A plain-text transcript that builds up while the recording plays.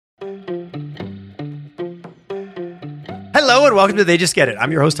Hello and welcome to They Just Get It.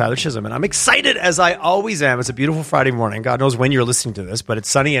 I'm your host, Tyler Chisholm, and I'm excited as I always am. It's a beautiful Friday morning. God knows when you're listening to this, but it's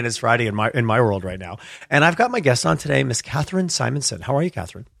sunny and it's Friday in my world right now. And I've got my guest on today, Miss Katherine Simonson. How are you,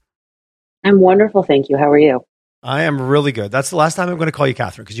 Katherine? I'm wonderful, thank you. How are you? I am really good. That's the last time I'm going to call you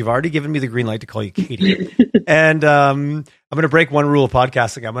Katherine because you've already given me the green light to call you Katie. And I'm going to break one rule of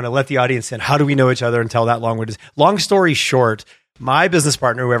podcasting. I'm going to let the audience in. How do we know each other and tell that long story short? My business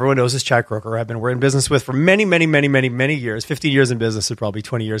partner, who everyone knows is Chad Croker, we're in business with for many, many, many, many, many years, 15 years in business and probably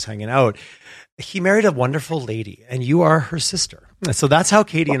 20 years hanging out. He married a wonderful lady and you are her sister. So that's how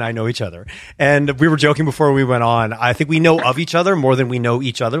Katie and I know each other. And we were joking before we went on. I think we know of each other more than we know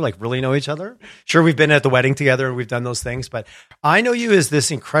each other, like really know each other. Sure, we've been at the wedding together and we've done those things, but I know you as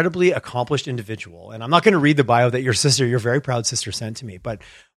this incredibly accomplished individual. And I'm not going to read the bio that your very proud sister sent to me, but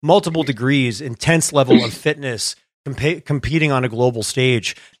multiple degrees, intense level of fitness, competing on a global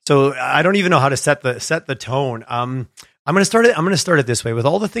stage. So I don't even know how to set the tone. I'm going to start it this way with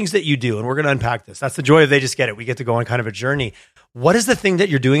all the things that you do, and we're going to unpack this. That's the joy of They Just Get It. We get to go on kind of a journey. What is the thing that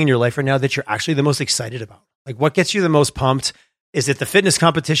you're doing in your life right now that you're actually the most excited about? Like, what gets you the most pumped? Is it the fitness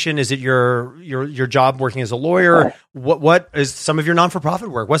competition? Is it your job working as a lawyer? What is some of your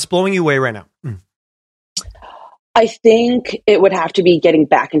non-for-profit work? What's blowing you away right now? I think it would have to be getting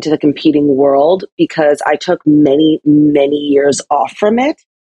back into the competing world because I took many, many years off from it,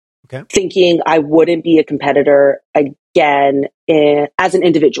 thinking I wouldn't be a competitor again as an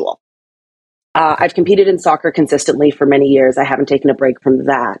individual. I've competed in soccer consistently for many years. I haven't taken a break from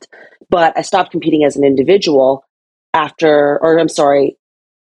that, but I stopped competing as an individual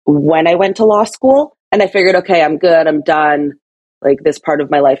when I went to law school, and I figured, okay, I'm good. I'm done. Like, this part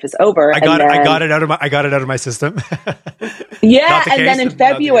of my life is over. I got it out of my system. Yeah. And then in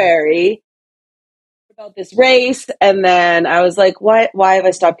February about this race. And then I was like, why have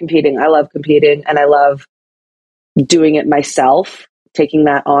I stopped competing? I love competing and I love doing it myself, taking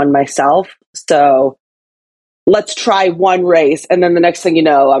that on myself. So let's try one race. And then the next thing you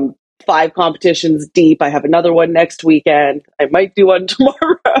know, I'm 5 competitions deep. I have another one next weekend. I might do one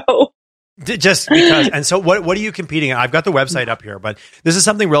tomorrow. Just because. And so what are you competing in? I've got the website up here, but this is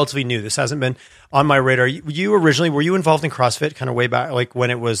something relatively new. This hasn't been on my radar. Were you involved in CrossFit kind of way back, like when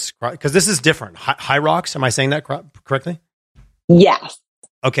it was, because this is different. High Rocks, am I saying that correctly? Yes.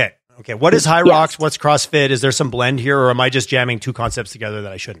 Okay. What is High Rocks? What's CrossFit? Is there some blend here or am I just jamming two concepts together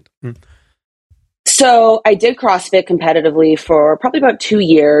that I shouldn't? So I did CrossFit competitively for probably about 2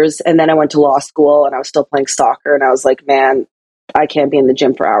 years. And then I went to law school and I was still playing soccer. And I was like, man, I can't be in the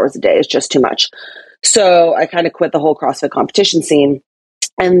gym for hours a day. It's just too much. So I kind of quit the whole CrossFit competition scene.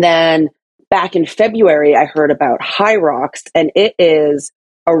 And then back in February, I heard about High Rocks, and it is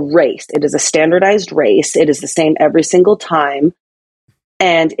a race. It is a standardized race. It is the same every single time.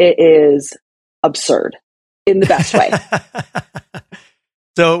 And it is absurd in the best way.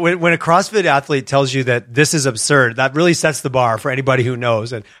 So when a CrossFit athlete tells you that this is absurd, that really sets the bar for anybody who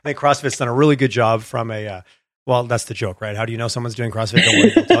knows. And I think CrossFit's done a really good job from well, that's the joke, right? How do you know someone's doing CrossFit? Don't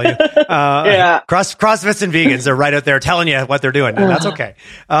worry, they'll tell you. Yeah. CrossFits and vegans, they're right out there telling you what they're doing. And that's okay.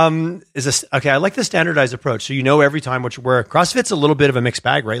 I like the standardized approach. So you know every time what you wear. CrossFit's a little bit of a mixed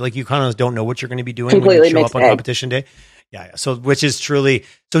bag, right? Like you kind of don't know what you're going to be doing when you show up on competition day. Yeah. So which is truly,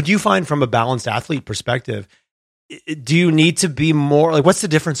 so do you find from a balanced athlete perspective, do you need to be more like, what's the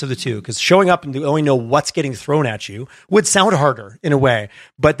difference of the two? Because showing up and only know what's getting thrown at you would sound harder in a way,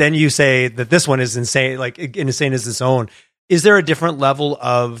 but then you say that this one is insane, like insane as its own. Is there a different level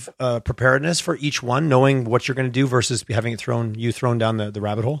of preparedness for each one, knowing what you're going to do versus having it thrown down the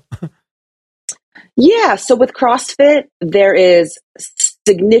rabbit hole? Yeah. So with CrossFit, there is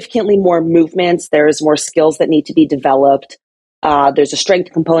significantly more movements. There's more skills that need to be developed. There's a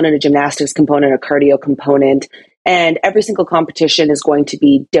strength component, a gymnastics component, a cardio component. And every single competition is going to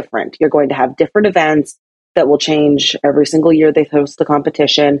be different. You're going to have different events that will change every single year they host the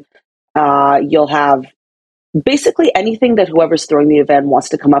competition. You'll have basically anything that whoever's throwing the event wants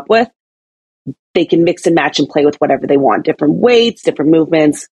to come up with. They can mix and match and play with whatever they want. Different weights, different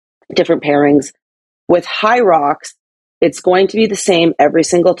movements, different pairings. With High Rocks, it's going to be the same every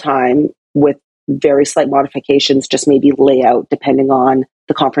single time with very slight modifications, just maybe layout depending on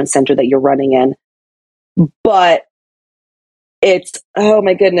the conference center that you're running in. But it's, oh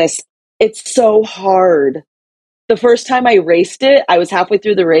my goodness, it's so hard. The first time I raced it, I was halfway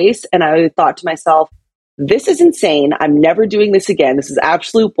through the race and I thought to myself, this is insane. I'm never doing this again. This is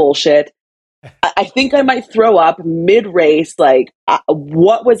absolute bullshit. I think I might throw up mid-race. Like,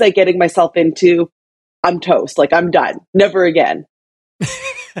 what was I getting myself into? I'm toast. Like, I'm done. Never again.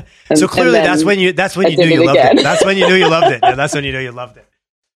 So clearly that's when you knew you loved it. That's when you knew you loved it. Yeah, that's when you knew you loved it.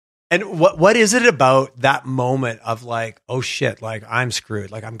 And what is it about that moment of like, oh shit, like I'm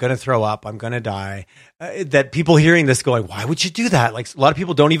screwed, like I'm going to throw up, I'm going to die, that people hearing this going, why would you do that? Like a lot of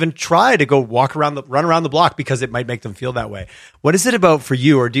people don't even try to go run around the block because it might make them feel that way. What is it about for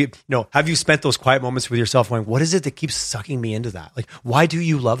you? Or have you spent those quiet moments with yourself going, what is it that keeps sucking me into that? Like, why do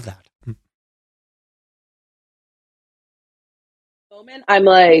you love that? Moment, I'm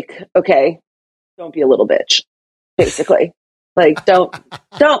like, okay, don't be a little bitch, basically. Like, don't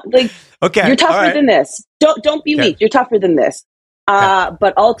like. Okay, you're tougher than this. Don't be weak. You're tougher than this.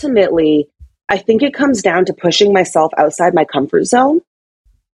 But ultimately, I think it comes down to pushing myself outside my comfort zone.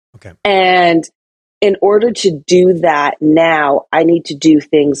 Okay. And in order to do that now, I need to do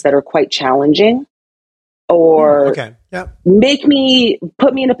things that are quite challenging or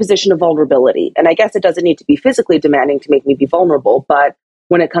put me in a position of vulnerability. And I guess it doesn't need to be physically demanding to make me be vulnerable, but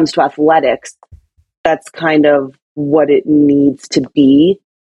when it comes to athletics, that's kind of what it needs to be.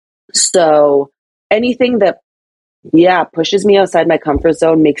 So anything that, pushes me outside my comfort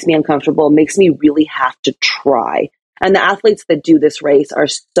zone, makes me uncomfortable, makes me really have to try. And the athletes that do this race are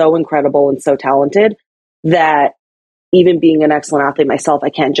so incredible and so talented that even being an excellent athlete myself, I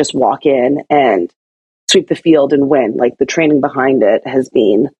can't just walk in and sweep the field and win. Like the training behind it has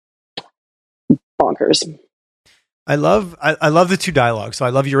been bonkers. I love the two dialogues. So I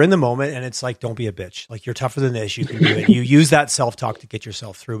love you're in the moment and it's like, don't be a bitch. Like you're tougher than this. You can do it. You use that self-talk to get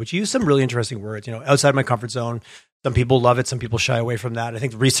yourself through, but you use some really interesting words, outside my comfort zone. Some people love it. Some people shy away from that. I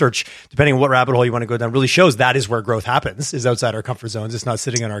think the research, depending on what rabbit hole you want to go down, really shows that is where growth happens, is outside our comfort zones. It's not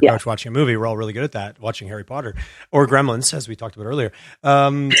sitting on our couch watching a movie. We're all really good at that, watching Harry Potter or Gremlins, as we talked about earlier.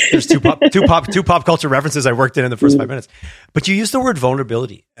 There's two pop culture references I worked in the first 5 minutes. But you use the word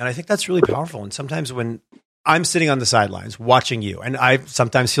vulnerability, and I think that's really powerful. And sometimes when I'm sitting on the sidelines watching you, and I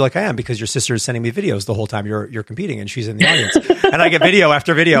sometimes feel like I am because your sister is sending me videos the whole time you're competing and she's in the audience. And I get video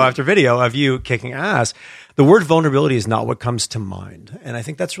after video after video of you kicking ass. The word vulnerability is not what comes to mind. And I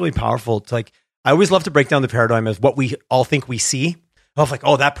think that's really powerful. I always love to break down the paradigm of what we all think we see. Of like,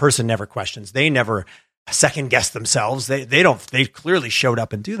 oh, that person never questions. They never second guess themselves. They clearly showed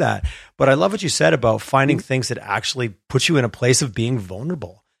up and do that. But I love what you said about finding things that actually put you in a place of being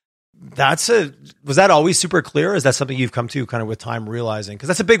vulnerable. Was that always super clear? Or is that something you've come to kind of with time realizing? Because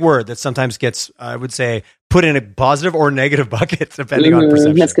that's a big word that sometimes gets, I would say, put in a positive or negative bucket, depending on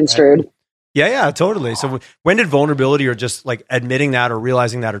perception. Misconstrued. Right? Yeah, totally. So when did vulnerability or just like admitting that or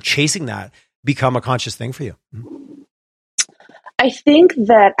realizing that or chasing that become a conscious thing for you? I think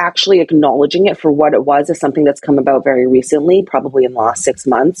that actually acknowledging it for what it was is something that's come about very recently, probably in the last 6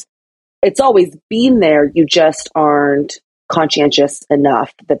 months. It's always been there. You just aren't conscientious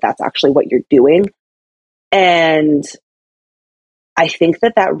enough that that's actually what you're doing. And I think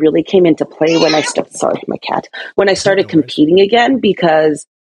that really came into play when I started competing again, because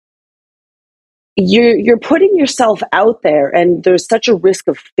you're putting yourself out there and there's such a risk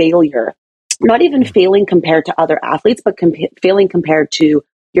of failure, not even failing compared to other athletes, but failing compared to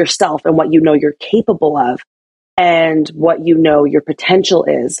yourself and what you're capable of and what your potential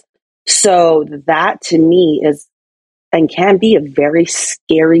is. So that to me is and can be a very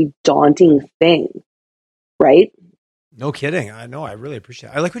scary, daunting thing, right? No kidding. I know. I really appreciate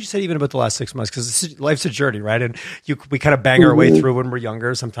it. I like what you said even about the last 6 months, because life's a journey, right? And we kind of bang our way through when we're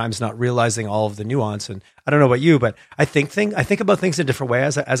younger, sometimes not realizing all of the nuance. And I don't know about you, but I think about things in a different way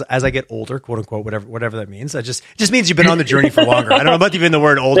as I get older, quote unquote, whatever that means. It just means you've been on the journey for longer. I don't know about even the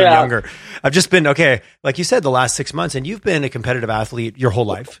word older, younger. I've just been, like you said, the last 6 months, and you've been a competitive athlete your whole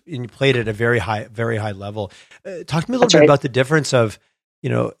life, and you played at a very high level. Talk to me a little bit about the difference of,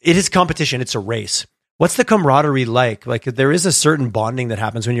 it is competition. It's a race. What's the camaraderie like? Like there is a certain bonding that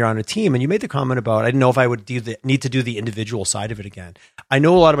happens when you're on a team. And you made the comment about, I didn't know if I would need to do the individual side of it again. I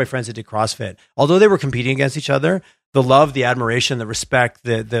know a lot of my friends that did CrossFit, although they were competing against each other, the love, the admiration, the respect,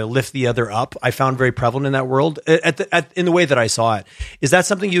 the lift the other up, I found very prevalent in that world in the way that I saw it. Is that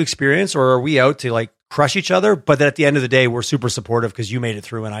something you experience, or are we out to like crush each other? But that at the end of the day, we're super supportive because you made it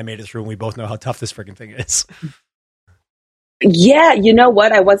through and I made it through and we both know how tough this freaking thing is. Yeah, you know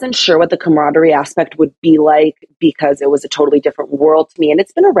what? I wasn't sure what the camaraderie aspect would be like because it was a totally different world to me. And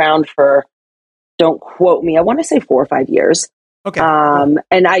it's been around for, don't quote me, I want to say 4 or 5 years. Okay.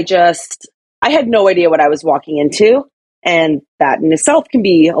 And I had no idea what I was walking into. And that in itself can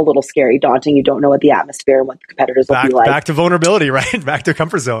be a little scary, daunting. You don't know what the atmosphere and what the competitors will be like. Back to vulnerability, right? Back to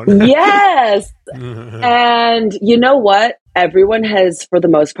comfort zone. Yes. And you know what? Everyone has, for the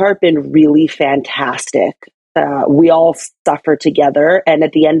most part, been really fantastic. We all suffer together. And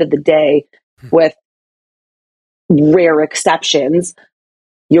at the end of the day, with rare exceptions,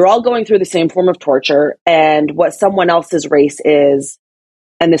 you're all going through the same form of torture. And what someone else's race is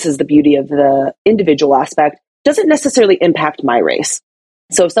and this is the beauty of the individual aspect, doesn't necessarily impact my race.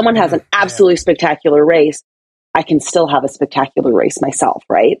 So if someone has an absolutely spectacular race, I can still have a spectacular race myself,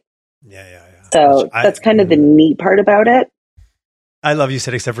 right? Yeah. So that's kind of the neat part about it. I love you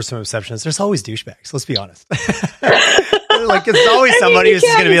said, except for some exceptions. There's always douchebags. Let's be honest. Like, it's always somebody who's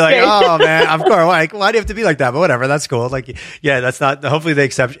going to be like, oh man, of course. Like, why do you have to be like that? But whatever, that's cool. Like, yeah, that's not, hopefully the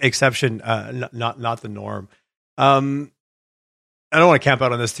exception, not the norm. I don't want to camp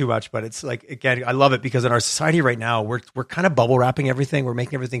out on this too much, but it's like, again, I love it because in our society right now, we're kind of bubble wrapping everything. We're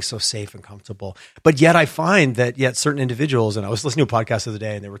making everything so safe and comfortable. But yet I find that yet certain individuals, and I was listening to a podcast the other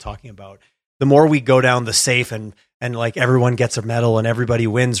day and they were talking about the more we go down the safe and like everyone gets a medal and everybody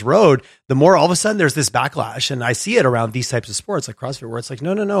wins road, the more all of a sudden there's this backlash. And I see it around these types of sports like CrossFit where it's like,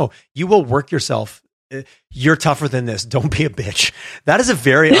 no, you will work yourself. You're tougher than this. Don't be a bitch. That is a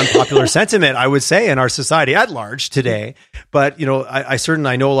very unpopular sentiment, I would say, in our society at large today. But, you know, I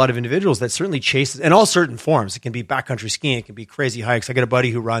know a lot of individuals that certainly chase in all certain forms. It can be backcountry skiing. It can be crazy hikes. I got a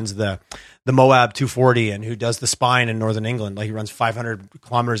buddy who runs the Moab 240 and who does the Spine in Northern England. Like he runs 500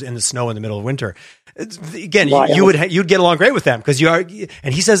 kilometers in the snow in the middle of winter. Again, you'd get along great with them because you are.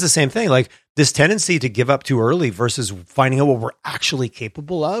 And he says the same thing, like this tendency to give up too early versus finding out what we're actually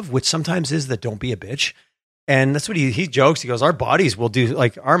capable of, which sometimes is that don't be a bitch. And that's what he jokes. He goes, our bodies will do,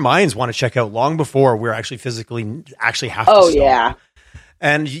 like our minds want to check out long before we're actually physically have to stop. Yeah.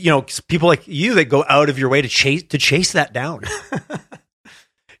 And, you know, people like you that go out of your way to chase that down.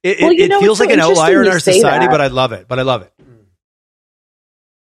 It feels like an outlier in our society, but I love it.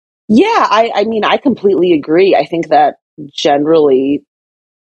 Yeah. I mean, I completely agree. I think that generally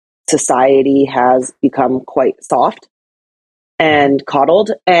society has become quite soft and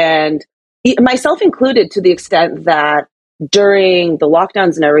coddled, and myself included, to the extent that during the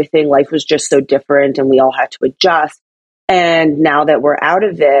lockdowns and everything, life was just so different and we all had to adjust. And now that we're out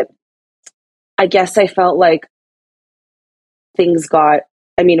of it, I guess I felt like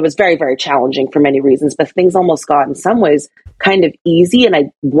it was very, very challenging for many reasons, but things almost got in some ways kind of easy, and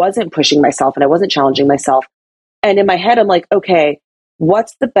I wasn't pushing myself and I wasn't challenging myself. And in my head, I'm like, okay,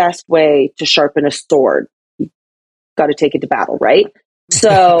 what's the best way to sharpen a sword? Got to take it to battle, right?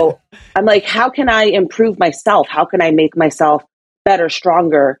 So I'm like, how can I improve myself? How can I make myself better,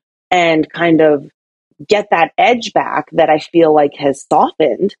 stronger, and kind of get that edge back that I feel like has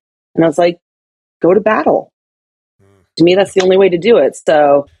softened? And I was like, go to battle. To me, that's the only way to do it.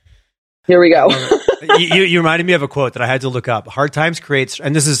 So here we go. You reminded me of a quote that I had to look up. Hard times creates,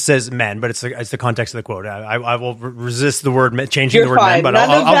 and this says men, but it's the context of the quote. I will resist the word changing You're the word fine. men, but None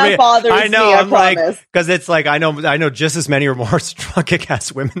of that bothers I know. Me, I'm I like, because it's like I know just as many or more strong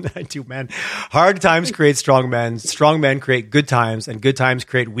kick-ass women than I do men. Hard times create strong men. Strong men create good times, and good times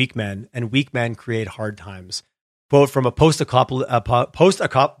create weak men, and weak men create hard times. Quote from a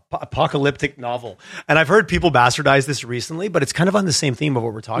post-apocalyptic novel. And I've heard people bastardize this recently, but it's kind of on the same theme of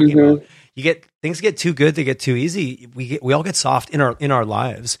what we're talking about. Things get too good, they get too easy. We all get soft in our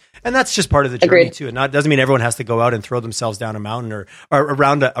lives. And that's just part of the journey too. And that doesn't mean everyone has to go out and throw themselves down a mountain or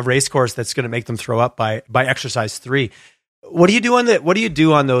around a race course that's going to make them throw up by exercise 3. What do you do on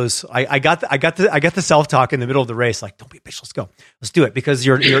those? I got the self-talk in the middle of the race. Like, don't be a bitch. Let's go. Let's do it, because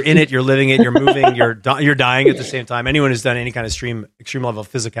you're in it. You're living it. You're moving. You're dying at the same time. Anyone who's done any kind of extreme level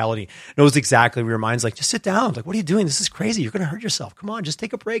of physicality knows exactly where your mind's like, just sit down. Like, what are you doing? This is crazy. You're going to hurt yourself. Come on, just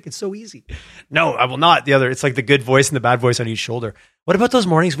take a break. It's so easy. No, I will not. It's like the good voice and the bad voice on each shoulder. What about those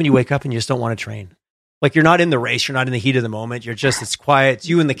mornings when you wake up and you just don't want to train? Like, you're not in the race. You're not in the heat of the moment. It's quiet. It's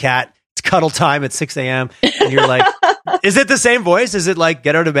you and the cat. It's cuddle time at 6 a.m. And you're like, is it the same voice? Is it like,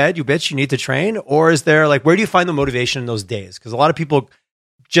 get out of bed, you bitch, you need to train? Or is there like, where do you find the motivation in those days? Because a lot of people,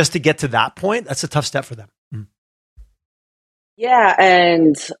 just to get to that point, that's a tough step for them. Yeah.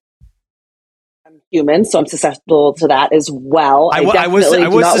 And I'm human, so I'm susceptible to that as well. I was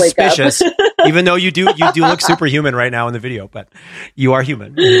suspicious, even though you do look superhuman right now in the video, but you are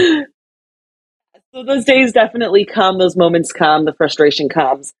human. So those days definitely come, those moments come, the frustration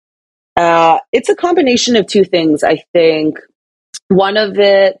comes. It's a combination of two things. I think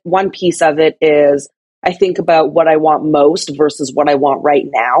one piece of it is I think about what I want most versus what I want right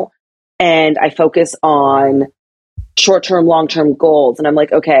now. And I focus on short-term, long-term goals. And I'm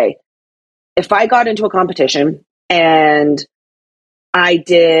like, okay, if I got into a competition and I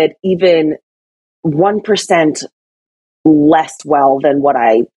did even 1% less well than what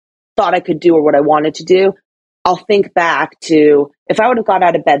I thought I could do or what I wanted to do, I'll think back to if I would have got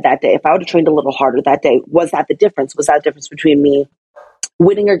out of bed that day, if I would have trained a little harder that day, was that the difference? Was that the difference between me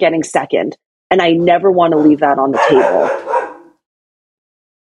winning or getting second? And I never want to leave that on the table.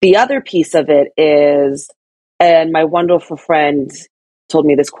 The other piece of it is, and my wonderful friend told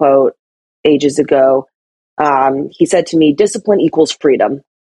me this quote ages ago. He said to me, discipline equals freedom.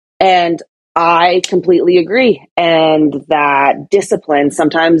 And I completely agree. And that discipline,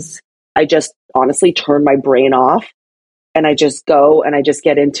 sometimes I just honestly turn my brain off and I just go and I just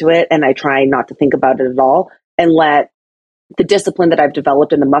get into it and I try not to think about it at all and let the discipline that I've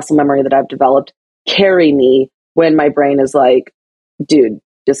developed and the muscle memory that I've developed carry me when my brain is like, dude,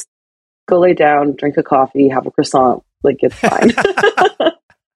 just go lay down, drink a coffee, have a croissant. Like, it's fine.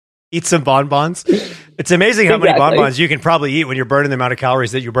 Eat some bonbons. It's amazing how many bonbons you can probably eat when you're burning the amount of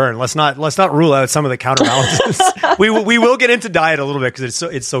calories that you burn. Let's not rule out some of the counterbalances. we will get into diet a little bit because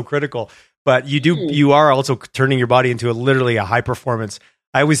it's so critical. But you are also turning your body into literally a high performance.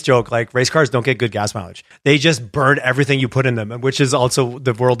 I always joke, like, race cars don't get good gas mileage. They just burn everything you put in them, which is also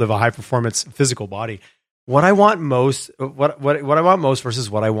the world of a high performance physical body. What I want most, what I want most versus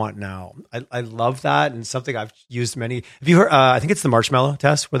what I want now. I love that, and something I've used many. Have you heard? I think it's the marshmallow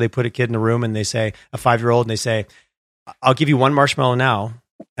test, where they put a kid in a room and they say, a 5-year-old, and they say, "I'll give you 1 marshmallow now,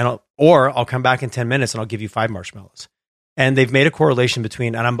 and I'll come back in 10 minutes and I'll give you 5 marshmallows." And they've made a correlation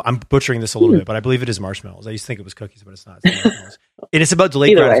between, and I'm butchering this a little bit, but I believe it is marshmallows. I used to think it was cookies, but it's not. It's marshmallows. And it's about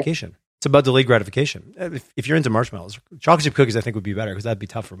delayed gratification. It's about delayed gratification. If you're into marshmallows, chocolate chip cookies, I think would be better because that'd be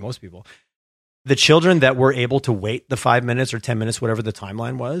tough for most people. The children that were able to wait the 5 minutes or 10 minutes, whatever the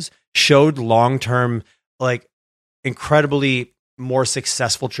timeline was, showed long-term, like, incredibly more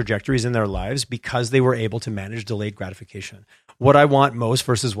successful trajectories in their lives because they were able to manage delayed gratification. What I want most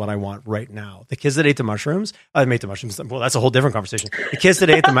versus what I want right now. The kids that ate the mushrooms, well, that's a whole different conversation. The kids that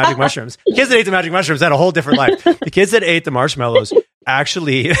ate the magic mushrooms, had a whole different life. The kids that ate the marshmallows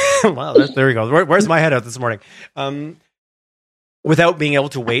actually, wow, there we go. Where's my head out this morning? Without being able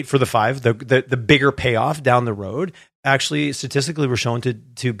to wait for the 5, the bigger payoff down the road, actually statistically were shown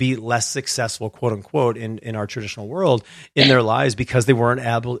to be less successful, quote unquote, in our traditional world in their lives because they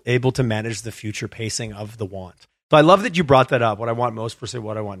weren't able to manage the future pacing of the want. So I love that you brought that up. What I want most versus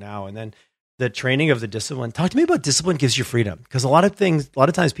what I want now, and then the training of the discipline. Talk to me about discipline gives you freedom, because a lot of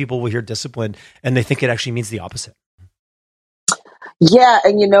times people will hear discipline and they think it actually means the opposite. Yeah,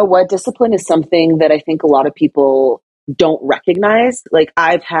 and you know what? Discipline is something that I think a lot of people don't recognize. Like,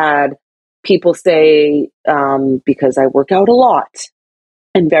 I've had people say, because I work out a lot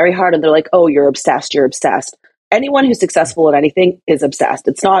and very hard, and they're like, "Oh, you're obsessed. You're obsessed." Anyone who's successful at anything is obsessed.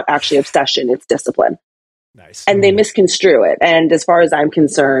 It's not actually obsession; it's discipline. Nice. And they misconstrue it. And as far as I'm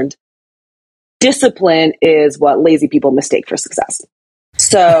concerned, discipline is what lazy people mistake for success.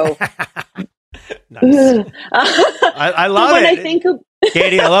 So, nice. I love it.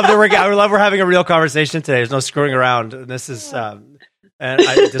 Katie, I love that we're having a real conversation today. There's no screwing around. This is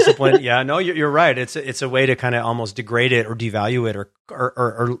discipline. Yeah, no, you're right. It's a way to kind of almost degrade it or devalue it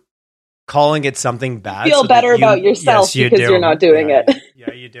or calling it something bad. Feel better about yourself because you're not doing it.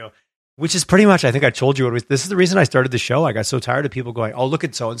 Yeah, you do. Which is pretty much, I think I told you, this is the reason I started the show. I got so tired of people going, "Oh, look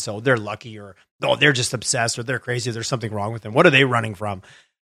at so-and-so. They're lucky," or "Oh, they're just obsessed," or "They're crazy. There's something wrong with them." What are they running from?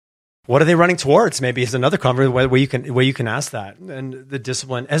 What are they running towards? Maybe it's another conversation where you can ask that. And the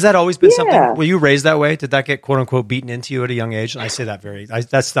discipline, has that always been something? Were you raised that way? Did that get quote unquote beaten into you at a young age? And I say that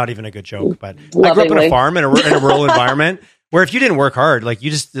that's not even a good joke, but I grew up in a farm in a rural environment where if you didn't work hard, like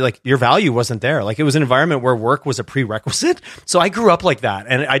your value wasn't there. Like, it was an environment where work was a prerequisite. So I grew up like that,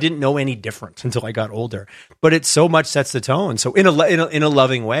 and I didn't know any different until I got older. But it so much sets the tone. So in a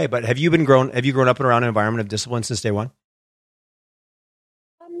loving way. But have you grown up and around an environment of discipline since day one?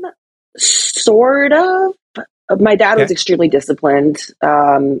 Sort of. My dad was extremely disciplined,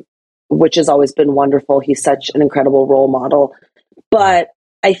 which has always been wonderful. He's such an incredible role model. But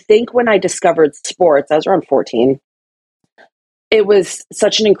I think when I discovered sports, I was around 14. It was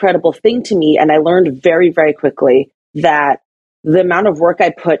such an incredible thing to me. And I learned very, very quickly that the amount of work I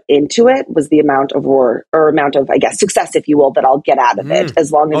put into it was the amount of I guess, success, if you will, that I'll get out of it,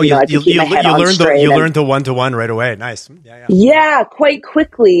 as long as I can keep my head on straight. You learned the 1-to-1 right away. Nice. Yeah, quite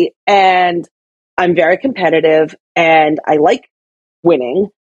quickly. And I'm very competitive and I like winning,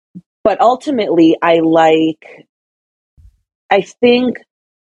 but ultimately I think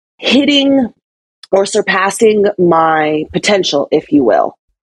hitting or surpassing my potential, if you will.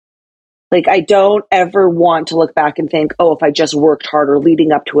 Like, I don't ever want to look back and think, "Oh, if I just worked harder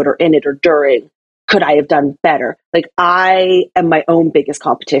leading up to it or in it or during, could I have done better?" Like, I am my own biggest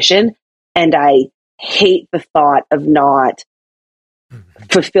competition, and I hate the thought of not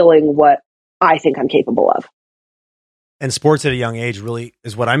fulfilling what I think I'm capable of. And sports at a young age really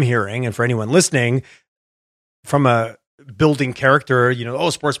is what I'm hearing. And for anyone listening, from a building character,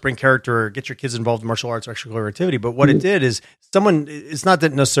 sports bring character, get your kids involved in martial arts or extracurricular activity. But what it did is it's not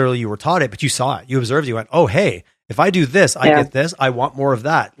that necessarily you were taught it, but you saw it, you observed, you went, "Oh, hey, If I do this, I get this. I want more of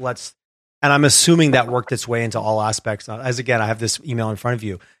that. And I'm assuming that worked its way into all aspects. As again, I have this email in front of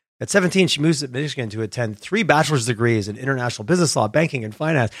you. At 17, she moves to Michigan to attend 3 bachelor's degrees in international business law, banking, and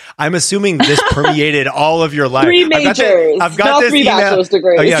finance. I'm assuming this permeated all of your life. 3 majors. I've got this 3 email. bachelor's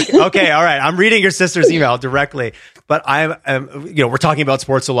degrees. Oh, yeah. Okay. All right. I'm reading your sister's email directly, but we're talking about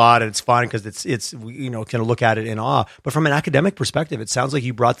sports a lot, and it's fun because it's kind of look at it in awe. But from an academic perspective, it sounds like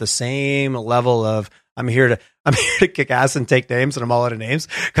you brought the same level of I'm here to kick ass and take names, and I'm all out of names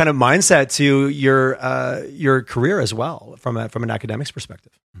kind of mindset to your career as well from an academics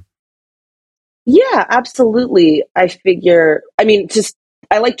perspective. Yeah, absolutely. I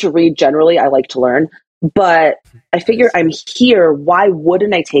like to read generally. I like to learn, but I figure I'm here. Why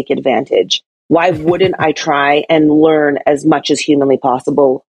wouldn't I take advantage? Why wouldn't I try and learn as much as humanly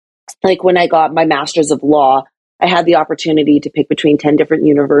possible? Like when I got my master's of law, I had the opportunity to pick between 10 different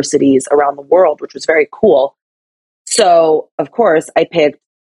universities around the world, which was very cool. So, of course, I picked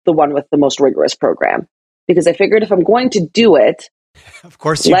the one with the most rigorous program because I figured if I'm going to do it, of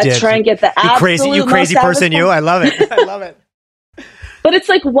course you let's did. Try and get the absolute you crazy person, you. I love it. I love it. But it's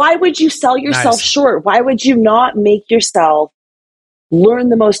like, why would you sell yourself short? Why would you not make yourself learn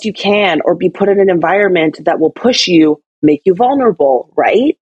the most you can or be put in an environment that will push you, make you vulnerable,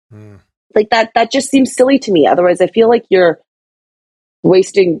 right? Like that just seems silly to me. Otherwise, I feel like you're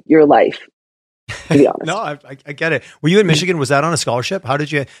wasting your life, to be honest. No, I get it. Were you in Michigan? Was that on a scholarship? How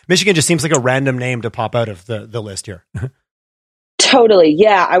did you? Michigan just seems like a random name to pop out of the list here. Totally.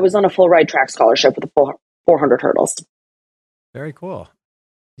 Yeah. I was on a full ride track scholarship with a full 400 hurdles. Very cool.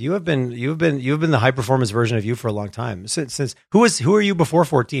 You've been the high performance version of you for a long time. Since who are you before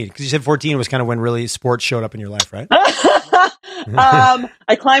 14? Because you said 14 was kind of when really sports showed up in your life, right? I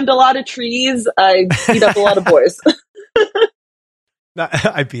climbed a lot of trees. I beat up a lot of boys. No,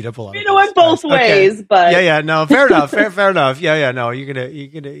 I beat up a lot. Went both ways, okay. But no, fair enough, fair enough. No, you're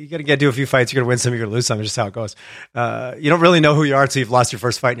gonna get to a few fights. You're gonna win some, you're gonna lose some. It's just how it goes. You don't really know who you are until you've lost your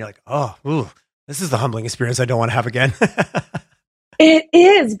first fight, and you're like, this is the humbling experience I don't want to have again. It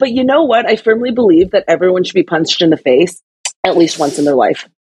is, but you know what? I firmly believe that everyone should be punched in the face at least once in their life.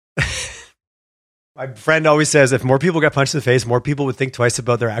 My friend always says, if more people got punched in the face, more people would think twice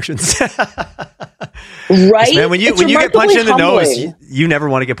about their actions. Right? Man, when you get punched in the nose, you never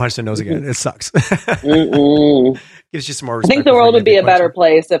want to get punched in the nose again. It sucks. Gives you some more respect. I think the world would be a better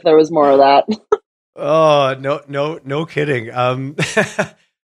place if there was more of that. Oh, no kidding. I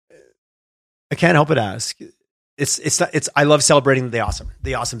can't help but ask. I love celebrating the awesome,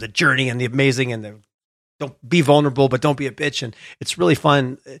 the journey and the amazing, and don't be vulnerable, but don't be a bitch. And it's really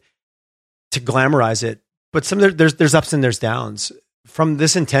fun to glamorize it. But there's ups and there's downs. From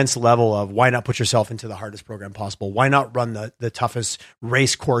this intense level of why not put yourself into the hardest program possible? Why not run the toughest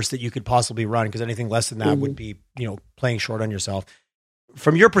race course that you could possibly run? Because anything less than that would be, playing short on yourself.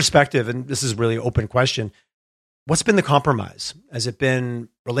 From your perspective, and this is really an open question, what's been the compromise? Has it been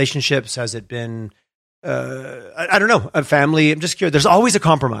relationships? Has it been, I don't know, a family? I'm just curious. There's always a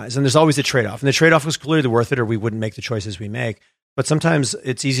compromise and there's always a trade-off. And the trade-off was clearly worth it or we wouldn't make the choices we make. But sometimes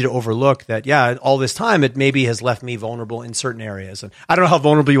it's easy to overlook that, all this time, it maybe has left me vulnerable in certain areas. And I don't know how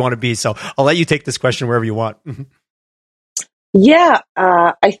vulnerable you want to be, so I'll let you take this question wherever you want. Yeah,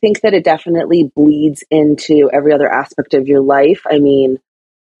 I think that it definitely bleeds into every other aspect of your life. I mean,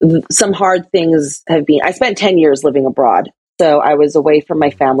 some hard things have been, I spent 10 years living abroad. So I was away from my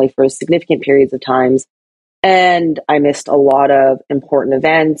family for significant periods of times. And I missed a lot of important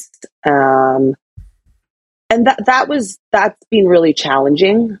events. And that's been really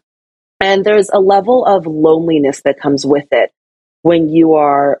challenging. And there's a level of loneliness that comes with it when you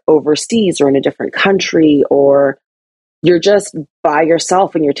are overseas or in a different country, or you're just by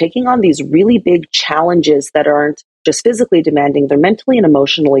yourself and you're taking on these really big challenges that aren't just physically demanding, they're mentally and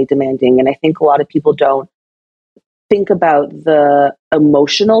emotionally demanding. And I think a lot of people don't think about the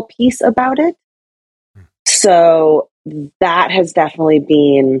emotional piece about it. So that has definitely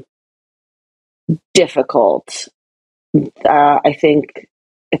been difficult. I think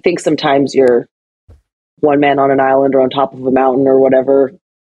sometimes you're one man on an island or on top of a mountain or whatever.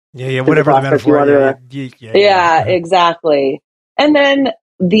 Yeah, whatever the metaphor. Yeah, exactly. And then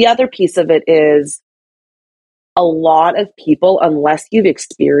the other piece of it is a lot of people, unless you've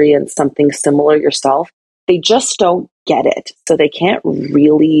experienced something similar yourself, they just don't get it. So they can't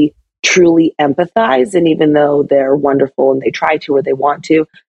really truly empathize. And even though they're wonderful and they try to or they want to,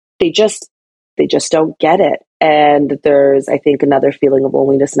 they just don't get it. And there's, I think, another feeling of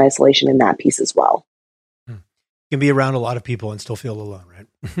loneliness and isolation in that piece as well. You can be around a lot of people and still feel alone,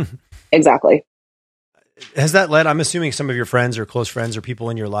 right? Exactly. Has that led, I'm assuming some of your friends or close friends or people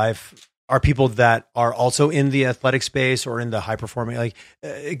in your life are people that are also in the athletic space or in the high performing. Like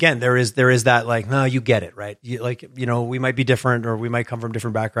again, there is that like, no, you get it, right? We might be different or we might come from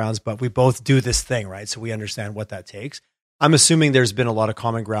different backgrounds, but we both do this thing, right? So we understand what that takes. I'm assuming there's been a lot of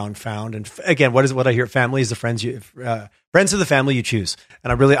common ground found. And again, what I hear? Family is the friends friends of the family you choose.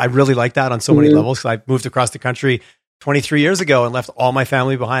 And I really like that on so many levels. I moved across the country 23 years ago and left all my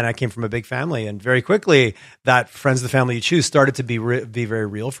family behind. I came from a big family, and very quickly that friends of the family you choose started to be very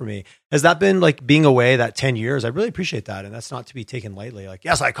real for me. Has that been like being away that 10 years? I really appreciate that. And that's not to be taken lightly. Like,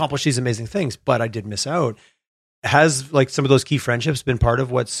 yes, I accomplished these amazing things, but I did miss out. Has like some of those key friendships been part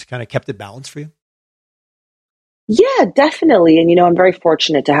of what's kind of kept it balanced for you? Yeah, definitely. And, I'm very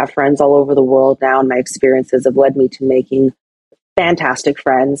fortunate to have friends all over the world now, and my experiences have led me to making fantastic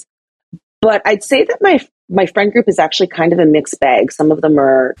friends. But I'd say that my friend group is actually kind of a mixed bag. Some of them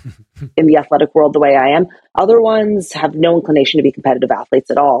are in the athletic world the way I am. Other ones have no inclination to be competitive athletes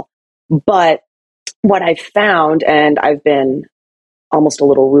at all. But what I've found, and I've been almost a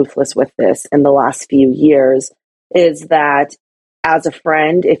little ruthless with this in the last few years, is that as a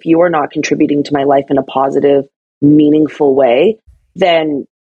friend, if you are not contributing to my life in a positive, meaningful way, then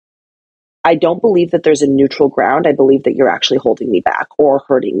I don't believe that there's a neutral ground. I believe that you're actually holding me back or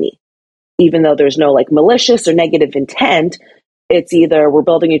hurting me. Even though there's no like malicious or negative intent, it's either we're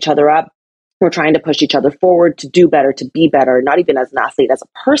building each other up, we're trying to push each other forward to do better, to be better, not even as an athlete, as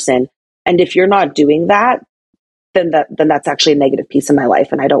a person. And if you're not doing that, then that's actually a negative piece of my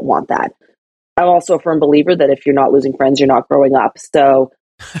life, and I don't want that. I'm also a firm believer that if you're not losing friends, you're not growing up. So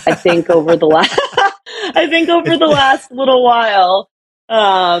I think over the last little while,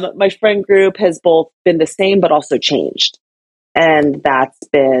 my friend group has both been the same but also changed, and that's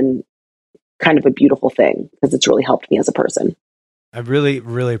been kind of a beautiful thing because it's really helped me as a person. I really,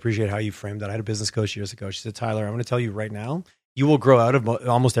 really appreciate how you framed that. I had a business coach years ago. She said, Tyler, I'm going to tell you right now, you will grow out of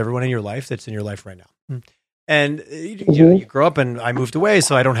almost everyone in your life that's in your life right now. And you grow up, and I moved away,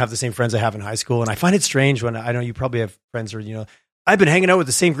 so I don't have the same friends I have in high school. And I find it strange when I know you probably have friends or, I've been hanging out with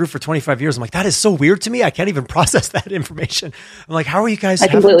the same group for 25 years. I'm like, that is so weird to me. I can't even process that information. I'm like, how are you guys? I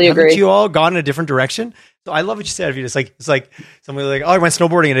completely agree. Haven't you all gone in a different direction? So I love what you said. It's like somebody like, oh, I went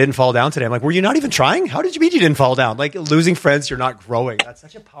snowboarding and I didn't fall down today. I'm like, were you not even trying? How did you mean you didn't fall down? Like losing friends, you're not growing. That's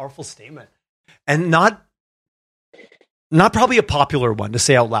such a powerful statement, and not probably a popular one to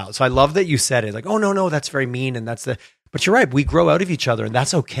say out loud. So I love that you said it. Like, oh no, that's very mean, and but you're right. We grow out of each other, and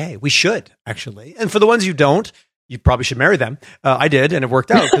that's okay. We should actually. And for the ones you don't, you probably should marry them. I did, and it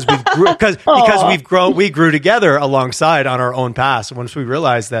worked out because we grew together alongside on our own paths. Once we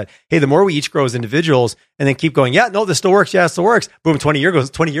realized that, hey, the more we each grow as individuals, and then keep going, yeah, no, this still works. Yeah, it still works. Boom, 20 years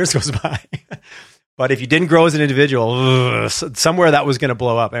goes by. But if you didn't grow as an individual, somewhere that was going to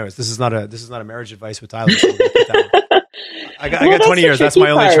blow up. Anyways, this is not a marriage advice with Tyler. So I got 20 years. That's my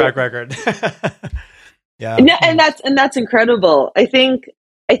only track record. Yeah, and that's incredible. I think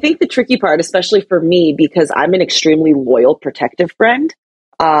the tricky part, especially for me, because I'm an extremely loyal, protective friend,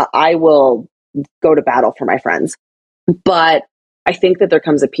 I will go to battle for my friends. But I think that there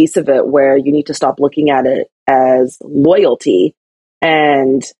comes a piece of it where you need to stop looking at it as loyalty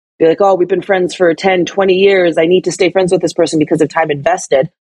and be like, oh, we've been friends for 10, 20 years. I need to stay friends with this person because of time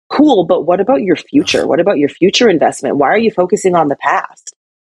invested. Cool, but what about your future? What about your future investment? Why are you focusing on the past?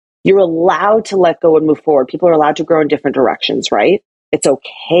 You're allowed to let go and move forward. People are allowed to grow in different directions, right? It's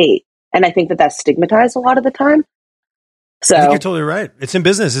okay. And I think that that's stigmatized a lot of the time. So I think you're totally right. It's in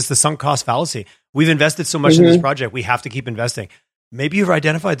business. It's the sunk cost fallacy. We've invested so much in this project. We have to keep investing. Maybe you've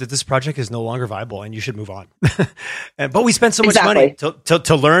identified that this project is no longer viable and you should move on. But we spent so much money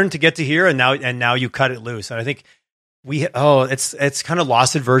to learn to get to here. And now you cut it loose. And I think it's kind of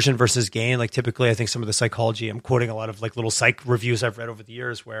lost aversion versus gain. Like typically, I think some of the psychology, I'm quoting a lot of like little psych reviews I've read over the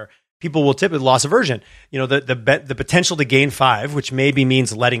years where people will typically loss aversion. The potential to gain 5, which maybe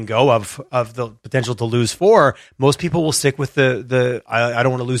means letting go of the potential to lose 4. Most people will stick with I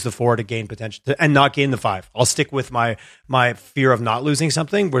don't want to lose the 4 to gain potential and not gain the 5. I'll stick with my fear of not losing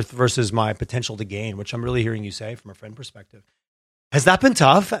something versus my potential to gain, which I'm really hearing you say from a friend perspective. Has that been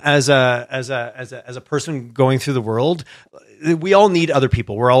tough as a person going through the world? We all need other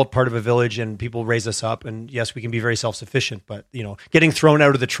people. We're all part of a village and people raise us up. And yes, we can be very self-sufficient, but getting thrown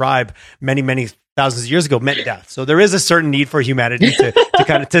out of the tribe many, many thousands of years ago meant death. So there is a certain need for humanity to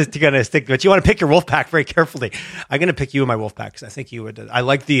kind of stick. But you want to pick your wolf pack very carefully. I'm going to pick you in my wolf pack because I think you would. I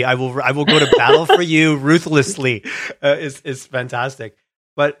will go to battle for you ruthlessly. Is fantastic.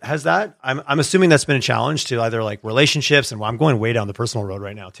 But has that? I'm assuming that's been a challenge to either like relationships, and I'm going way down the personal road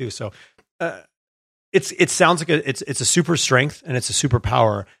right now too. So it sounds like it's a super strength and it's a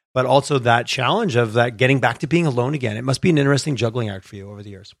superpower, but also that challenge of that getting back to being alone again. It must be an interesting juggling act for you over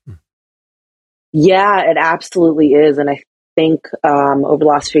the years. Yeah, it absolutely is. And I think over the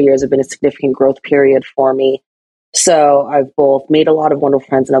last few years have been a significant growth period for me. So I've both made a lot of wonderful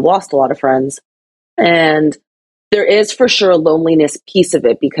friends and I've lost a lot of friends. And there is for sure a loneliness piece of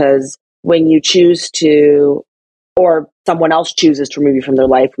it, because when you choose to, or someone else chooses to remove you from their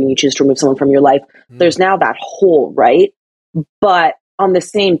life, when you choose to remove someone from your life, there's now that hole, right? But on the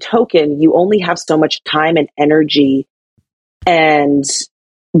same token, you only have so much time and energy and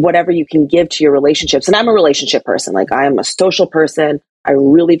whatever you can give to your relationships. And I'm a relationship person. Like, I am a social person. I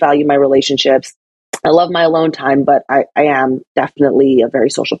really value my relationships. I love my alone time, but I am definitely a very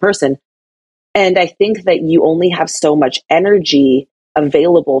social person. And I think that you only have so much energy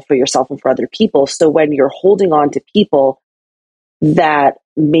available for yourself and for other people. So when you're holding on to people that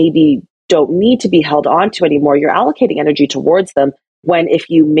maybe don't need to be held on to anymore, you're allocating energy towards them. When if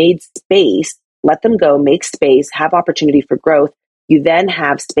you made space, let them go, make space, have opportunity for growth, you then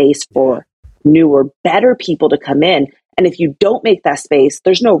have space for newer, better people to come in. And if you don't make that space,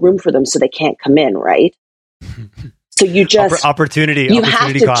 there's no room for them, so they can't come in, right? So you just opportunity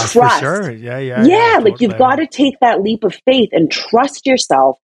have to cost trust. For sure. Yeah. Like, totally. you've got to take that leap of faith and trust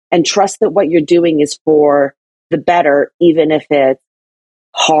yourself and trust that what you're doing is for the better, even if it's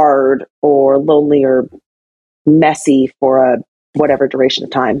hard or lonely or messy for a whatever duration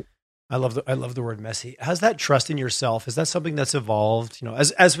of time. I love the word messy. Has that trust in yourself? Is that something that's evolved?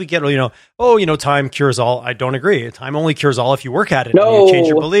 As we get, time cures all. I don't agree. Time only cures all if you work at it. No. And you change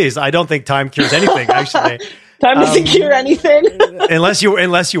your beliefs. I don't think time cures anything, actually. Time doesn't cure anything. unless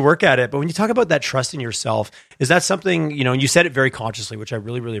you work at it. But when you talk about that trust in yourself, is that something, and you said it very consciously, which I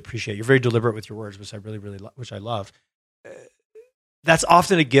really, really appreciate. You're very deliberate with your words, which I really, really, which I love. That's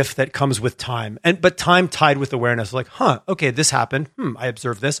often a gift that comes with time, but time tied with awareness. Like, okay, this happened. I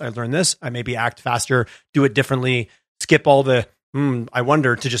observed this. I learned this. I maybe act faster, do it differently, skip all the, I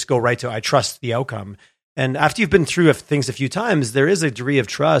wonder, to just go right to, I trust the outcome. And after you've been through things a few times, there is a degree of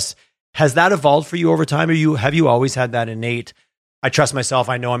trust. Has that evolved for you over time? Have you always had that innate, I trust myself,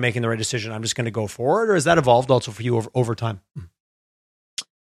 I know I'm making the right decision, I'm just going to go forward? Or has that evolved also for you over time?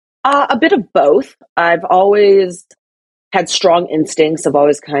 A bit of both. I've always had strong instincts. I've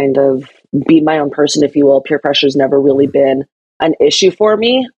always kind of been my own person, if you will. Peer pressure has never really been an issue for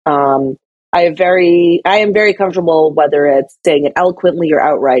me. I am very comfortable, whether it's saying it eloquently or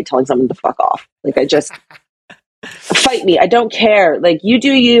outright telling someone to fuck off. Like, I just fight me. I don't care. Like, you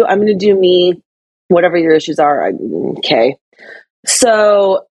do you, I'm going to do me, whatever your issues are. Okay.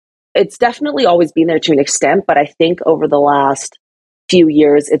 So it's definitely always been there to an extent, but I think over the last few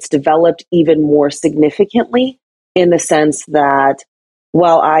years, it's developed even more significantly, in the sense that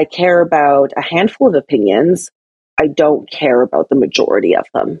while I care about a handful of opinions, I don't care about the majority of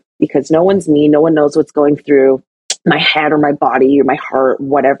them, because no one's me. No one knows what's going through my head or my body or my heart,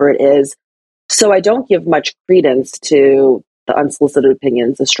 whatever it is. So I don't give much credence to the unsolicited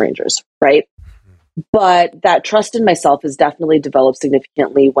opinions of strangers, right? But that trust in myself has definitely developed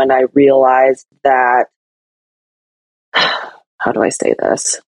significantly when I realized that, how do I say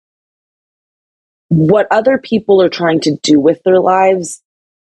this? What other people are trying to do with their lives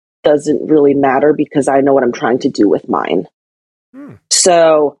doesn't really matter, because I know what I'm trying to do with mine.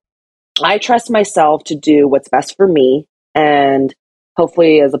 So I trust myself to do what's best for me, and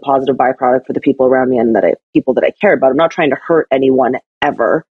hopefully as a positive byproduct for the people around me and people that I care about. I'm not trying to hurt anyone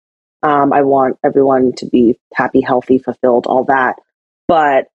ever. I want everyone to be happy, healthy, fulfilled, all that.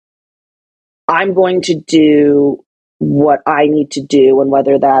 But I'm going to do what I need to do, and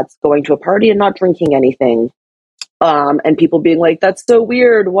whether that's going to a party and not drinking anything, and people being like, that's so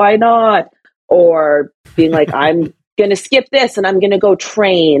weird, why not? Or being like, I'm going to skip this and I'm going to go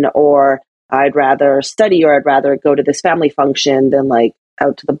train, or I'd rather study, or I'd rather go to this family function than like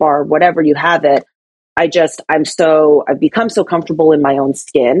out to the bar, whatever you have it. I've become so comfortable in my own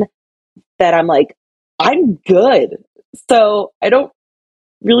skin that I'm like, I'm good. So I don't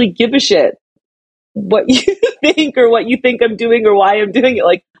really give a shit what you think, or what you think I'm doing, or why I'm doing it.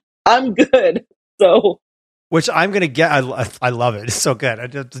 Like, I'm good. So, which I'm going to get. I love it. It's so good.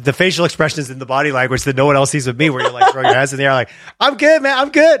 The facial expressions in the body language that no one else sees with me, where you're like throwing your hands in the air, like, I'm good, man. I'm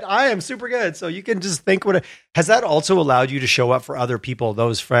good. I am super good. So you can just think has that also allowed you to show up for other people,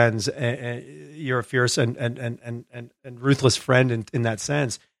 those friends, and you're a fierce and ruthless friend in that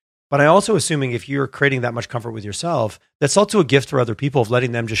sense. But I also assuming if you're creating that much comfort with yourself, that's also a gift for other people, of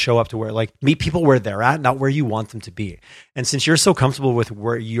letting them just show up to where, like, meet people where they're at, not where you want them to be. And since you're so comfortable with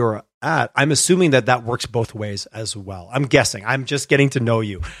where you're at, I'm assuming that works both ways as well. I'm guessing. I'm just getting to know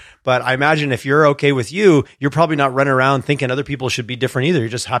you. But I imagine if you're okay with you, you're probably not running around thinking other people should be different either. You're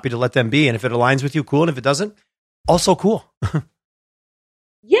just happy to let them be. And if it aligns with you, cool. And if it doesn't, also cool.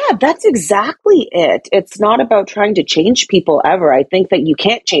 Yeah, that's exactly it. It's not about trying to change people ever. I think that you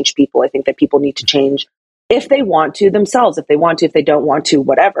can't change people. I think that people need to change if they want to themselves, if they want to, if they don't want to,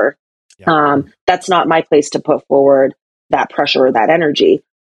 whatever. Yeah. That's not my place to put forward that pressure or that energy.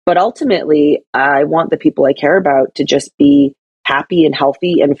 But ultimately, I want the people I care about to just be happy and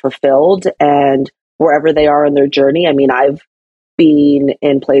healthy and fulfilled and wherever they are in their journey. I mean, I've been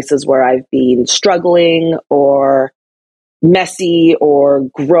in places where I've been struggling or messy or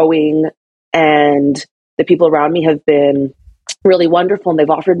growing, and the people around me have been really wonderful and they've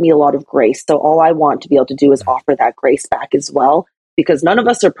offered me a lot of grace. So all I want to be able to do is offer that grace back as well, because none of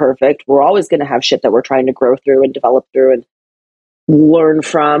us are perfect. We're always going to have shit that we're trying to grow through and develop through and learn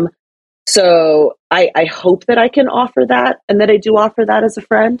from. So I hope that I can offer that, and that I do offer that as a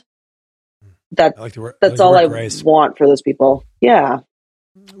friend. That's all I want for those people. Yeah.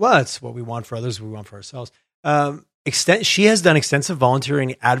 Well, that's what we want for others. We want for ourselves. She has done extensive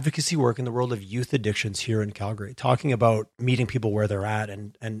volunteering advocacy work in the world of youth addictions here in Calgary, talking about meeting people where they're at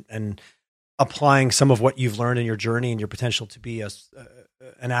and applying some of what you've learned in your journey and your potential to be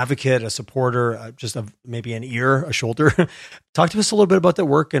an advocate, a supporter, maybe an ear, a shoulder. Talk to us a little bit about that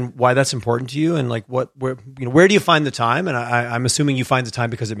work and why that's important to you, and like where do you find the time? And I'm assuming you find the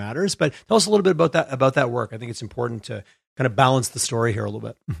time because it matters, but tell us a little bit about that work. I think it's important to kind of balance the story here a little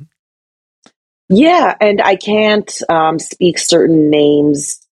bit. Yeah, and I can't speak certain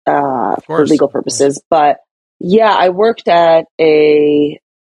names for legal purposes, but yeah, I worked in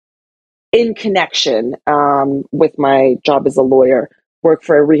connection with my job as a lawyer, worked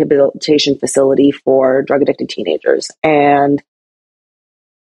for a rehabilitation facility for drug addicted teenagers, and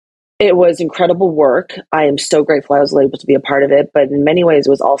it was incredible work. I am so grateful I was able to be a part of it, but in many ways it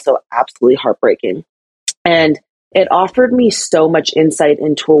was also absolutely heartbreaking. And it offered me so much insight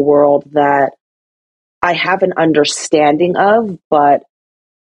into a world that I have an understanding of, but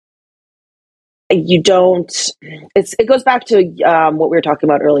you don't, it goes back to what we were talking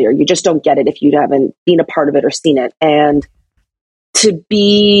about earlier. You just don't get it if you haven't been a part of it or seen it. And to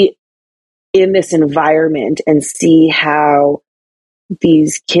be in this environment and see how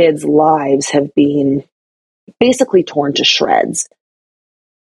these kids' lives have been basically torn to shreds,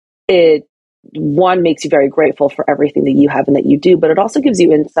 it makes you very grateful for everything that you have and that you do, but it also gives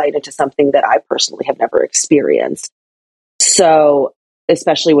you insight into something that I personally have never experienced. So,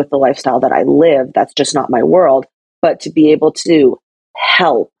 especially with the lifestyle that I live, that's just not my world. But to be able to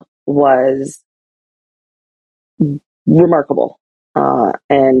help was remarkable.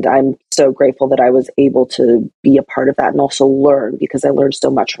 And I'm so grateful that I was able to be a part of that and also learn, because I learned so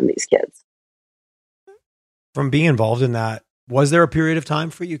much from these kids. From being involved in that, was there a period of time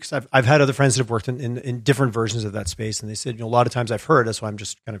for you? Because I've had other friends that have worked in different versions of that space, and they said, a lot of times I've heard, that's why I'm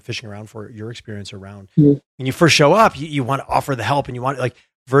just kind of fishing around for your experience around. Mm-hmm. When you first show up, you want to offer the help, and you want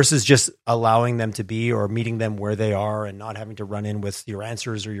versus just allowing them to be, or meeting them where they are and not having to run in with your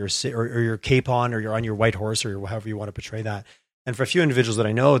answers or your cape on, or you're on your white horse, or however you want to portray that. And for a few individuals that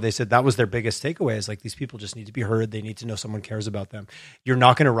I know, they said that was their biggest takeaway, is these people just need to be heard. They need to know someone cares about them. You're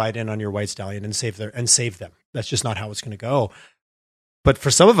not going to ride in on your white stallion and save them. That's just not how it's going to go. But for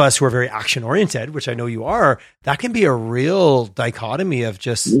some of us who are very action oriented, which I know you are, that can be a real dichotomy of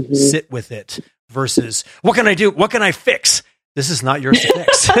just sit with it versus what can I do? What can I fix? This is not yours to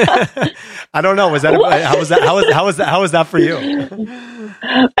fix. I don't know. How was that for you?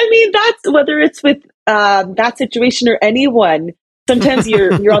 I mean, that's whether it's with that situation or anyone. Sometimes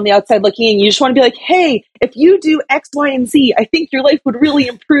you're on the outside looking and you just want to be like, hey, if you do X, Y, and Z, I think your life would really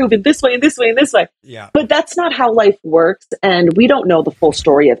improve in this way and this way and this way. Yeah. But that's not how life works. And we don't know the full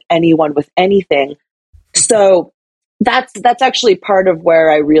story of anyone with anything. So that's actually part of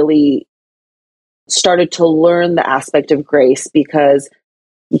where I really started to learn the aspect of grace, because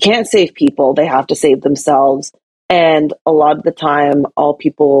you can't save people. They have to save themselves. And a lot of the time, all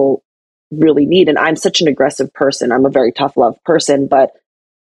people really need, and I'm such an aggressive person, I'm a very tough love person, but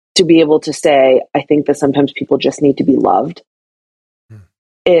to be able to say, I think that sometimes people just need to be loved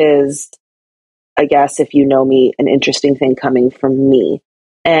is, I guess, if you know me, an interesting thing coming from me.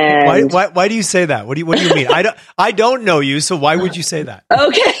 And why do you say that? What do you mean? I don't know you, so why would you say that?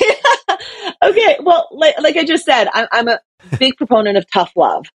 Okay. Well, like I just said, I'm a big proponent of tough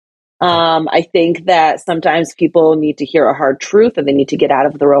love. I think that sometimes people need to hear a hard truth, and they need to get out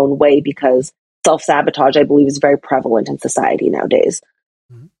of their own way, because self-sabotage, I believe, is very prevalent in society nowadays.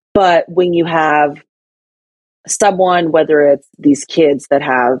 Mm-hmm. But when you have someone, whether it's these kids that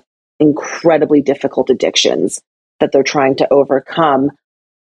have incredibly difficult addictions that they're trying to overcome,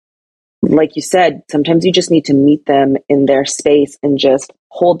 like you said, sometimes you just need to meet them in their space and just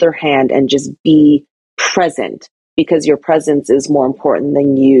hold their hand and just be present. because your presence is more important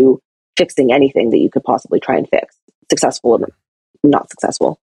than you fixing anything that you could possibly try and fix, successful or not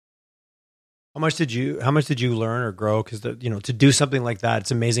successful. How much did you learn or grow? Because to do something like that,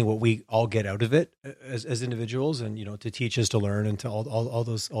 it's amazing what we all get out of it as individuals, and to teach us to learn, and to all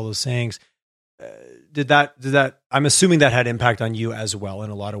those sayings. Did that? I'm assuming that had impact on you as well in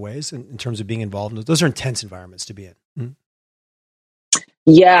a lot of ways, in terms of being involved in those. Those are intense environments to be in. Mm-hmm.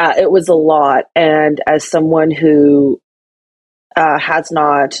 Yeah, it was a lot, and as someone who has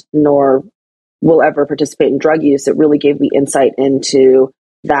not nor will ever participate in drug use, it really gave me insight into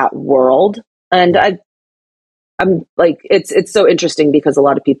that world. And I'm like, it's so interesting because a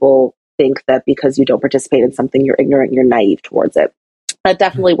lot of people think that because you don't participate in something, you're ignorant, you're naive towards it. That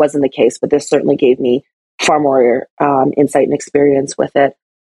definitely wasn't the case, but this certainly gave me far more insight and experience with it.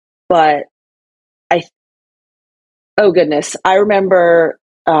 But oh goodness, I remember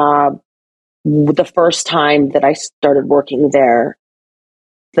the first time that I started working there,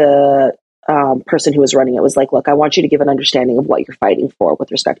 the person who was running it was like, look, I want you to give an understanding of what you're fighting for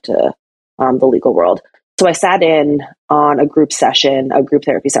with respect to the legal world. So I sat in on a group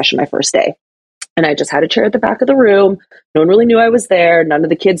therapy session my first day. And I just had a chair at the back of the room. No one really knew I was there. None of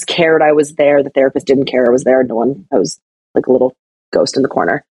the kids cared I was there. The therapist didn't care I was there. I was like a little ghost in the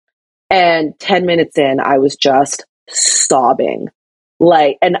corner. And 10 minutes in, I was just sobbing.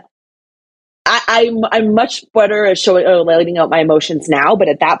 And I'm much better at letting out my emotions now. But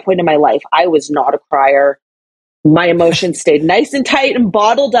at that point in my life, I was not a crier. My emotions stayed nice and tight and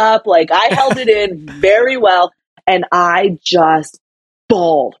bottled up. I held it in very well. And I just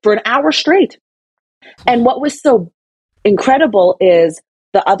bawled for an hour straight. And what was so incredible is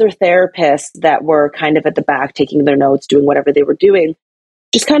the other therapists that were kind of at the back taking their notes, doing whatever they were doing,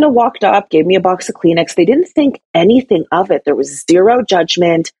 just kind of walked up, gave me a box of Kleenex. They didn't think anything of it. There was zero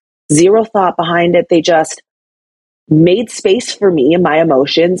judgment, zero thought behind it. They just made space for me and my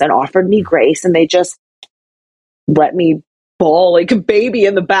emotions and offered me grace. And they just let me bawl like a baby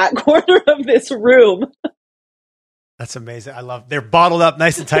in the back corner of this room. That's amazing. They're bottled up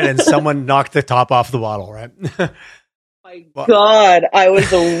nice and tight, and someone knocked the top off the bottle, right? My God, I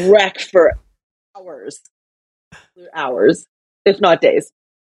was a wreck for hours, if not days.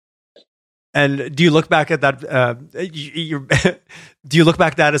 And do you look back at that? Do you look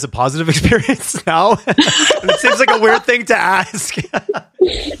back at that as a positive experience now? It seems like a weird thing to ask.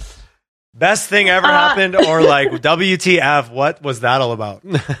 Best thing ever happened, or WTF? What was that all about?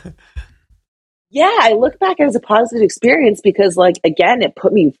 Yeah, I look back as a positive experience because, again, it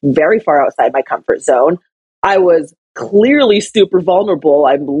put me very far outside my comfort zone. I was clearly super vulnerable.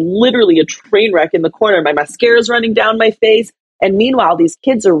 I'm literally a train wreck in the corner. My mascara is running down my face. And meanwhile, these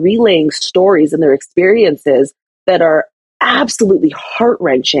kids are relaying stories and their experiences that are absolutely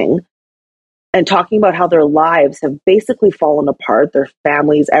heart-wrenching and talking about how their lives have basically fallen apart, their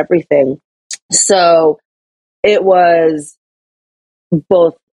families, everything. So it was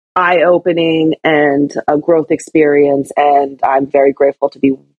both eye-opening and a growth experience, and I'm very grateful to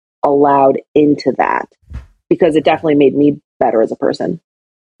be allowed into that because it definitely made me better as a person.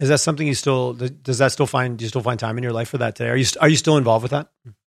 Is that something do you still find time in your life for that today? Are you still involved with that?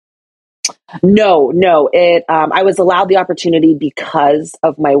 No. I was allowed the opportunity because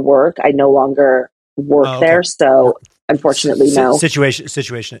of my work. I no longer work there, so unfortunately, no. Situation has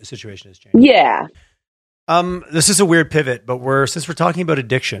changed. Yeah. This is a weird pivot, but since we're talking about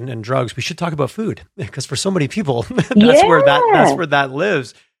addiction and drugs, we should talk about food because for so many people, that's where that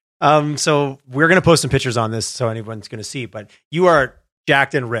lives. So we're going to post some pictures on this so anyone's going to see, but you are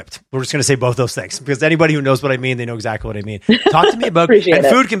jacked and ripped. We're just going to say both those things because anybody who knows what I mean, they know exactly what I mean. Talk to me about, and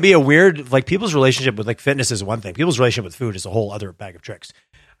food can be a weird, people's relationship with fitness is one thing. People's relationship with food is a whole other bag of tricks.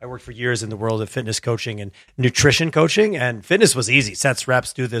 I worked for years in the world of fitness coaching and nutrition coaching, and fitness was easy. Sets,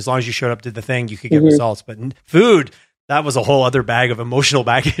 reps, do this. As long as you showed up, did the thing, you could get results. But food, that was a whole other bag of emotional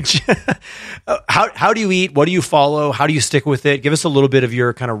baggage. How do you eat? What do you follow? How do you stick with it? Give us a little bit of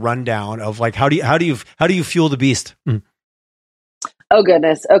your kind of rundown of how do you fuel the beast? Oh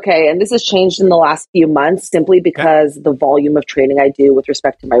goodness. Okay. And this has changed in the last few months simply because the volume of training I do with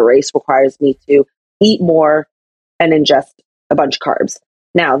respect to my race requires me to eat more and ingest a bunch of carbs.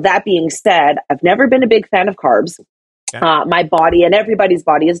 Now, that being said, I've never been a big fan of carbs. Okay. My body and everybody's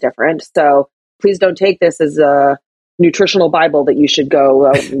body is different. So please don't take this as a nutritional Bible that you should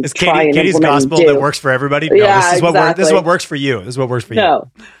go it's try and Katie's gospel that works for everybody. No, yeah, this is what works for you. This is what works for you. No.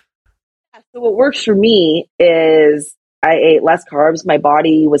 So what works for me is I ate less carbs. My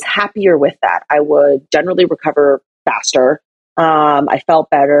body was happier with that. I would generally recover faster. I felt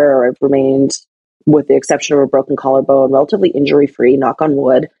better. I've remained, with the exception of a broken collarbone, relatively injury-free, knock on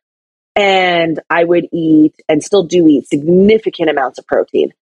wood. And I would eat and still do eat significant amounts of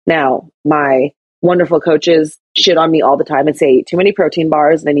protein. Now, my wonderful coaches shit on me all the time and say I eat too many protein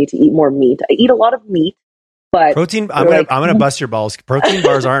bars and I need to eat more meat. I eat a lot of meat, but protein. I'm gonna bust your balls. Protein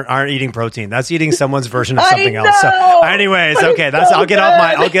bars aren't eating protein. That's eating someone's version of something else. So, anyways, okay, I'll get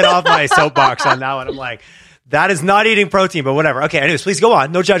off my soapbox on that one. I'm like, that is not eating protein, but whatever. Okay, anyways, please go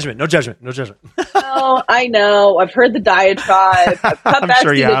on. No judgment. Oh, I know. I've heard the diatribe. I've cut back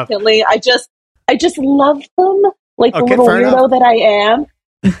significantly. I just love them, like the little weirdo that I am.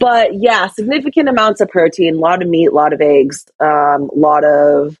 But yeah, significant amounts of protein, a lot of meat, a lot of eggs, a lot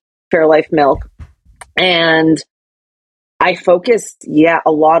of Fairlife milk. And I focused,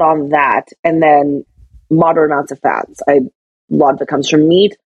 a lot on that. And then moderate amounts of fats. A lot of it comes from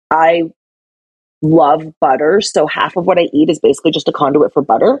meat. I love butter. So half of what I eat is basically just a conduit for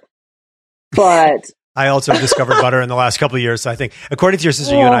butter. But I also discovered butter in the last couple of years. So I think, according to your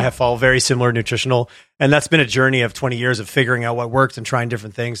sister, you and I have followed very similar nutritional, and that's been a journey of 20 years of figuring out what works and trying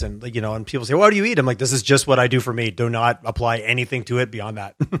different things. And, and people say, what do you eat? I'm like, this is just what I do for me. Do not apply anything to it beyond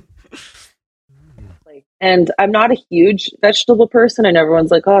that. And I'm not a huge vegetable person. And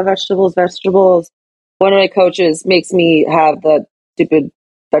everyone's like, oh, vegetables. One of my coaches makes me have the stupid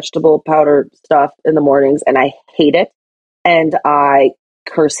vegetable powder stuff in the mornings, and I hate it. And I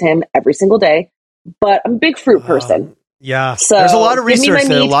curse him every single day. But I'm a big fruit person. Yeah. So there's a lot of research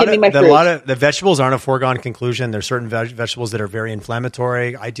that a lot of the vegetables aren't a foregone conclusion. There's certain vegetables that are very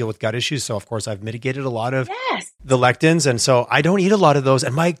inflammatory. I deal with gut issues. So of course I've mitigated a lot of the lectins. And so I don't eat a lot of those,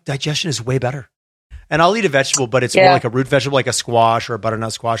 and my digestion is way better. And I'll eat a vegetable, but it's more like a root vegetable, like a squash or a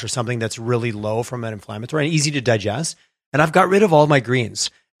butternut squash or something that's really low from an inflammatory and easy to digest. And I've got rid of all my greens,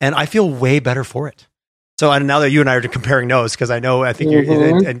 and I feel way better for it. So now that you and I are comparing notes, because I think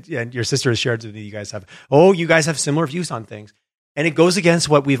and your sister has shared with me, you guys have similar views on things, and it goes against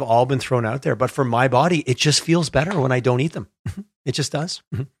what we've all been thrown out there. But for my body, it just feels better when I don't eat them. It just does.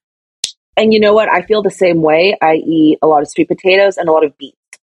 And you know what? I feel the same way. I eat a lot of sweet potatoes and a lot of beets,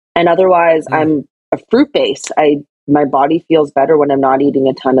 and otherwise I'm a fruit base. My body feels better when I'm not eating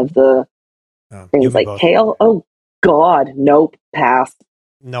a ton of the things like kale. Oh God, nope, pass.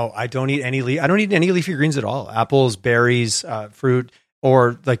 No, I don't eat any leafy greens at all. Apples, berries, fruit,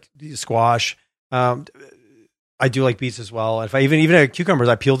 or like squash. I do like beets as well. If I even cucumbers,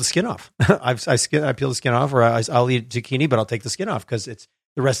 I peel the skin off. I peel the skin off, or I'll eat zucchini, but I'll take the skin off because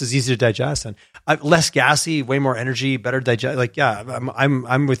the rest is easy to digest and less gassy, way more energy, better digest. Like,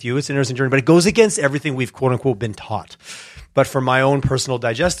 I'm with you. It's an interesting journey, but it goes against everything we've quote unquote been taught. But for my own personal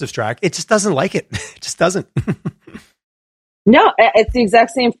digestive tract, it just doesn't like it. It just doesn't. No, it's the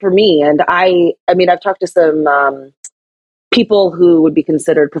exact same for me. And I mean, I've talked to some people who would be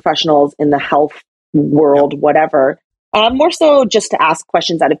considered professionals in the health world, whatever, more so just to ask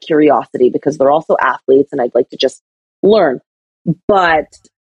questions out of curiosity because they're also athletes and I'd like to just learn. But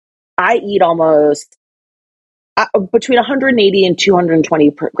I eat almost between 180 and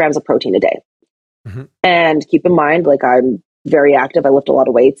 220 grams of protein a day. Mm-hmm. And keep in mind, like I'm very active. I lift a lot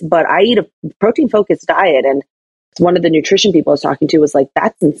of weights, but I eat a protein focused diet. And one of the nutrition people I was talking to was like,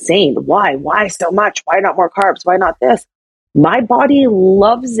 that's insane. Why? Why so much? Why not more carbs? Why not this? My body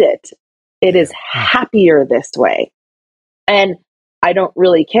loves it. It is happier this way. And I don't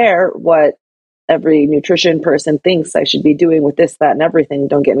really care what every nutrition person thinks I should be doing with this, that, and everything.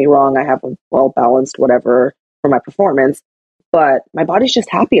 Don't get me wrong. I have a well-balanced whatever for my performance, but my body's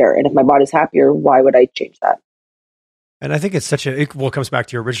just happier. And if my body's happier, why would I change that? And I think it's it comes back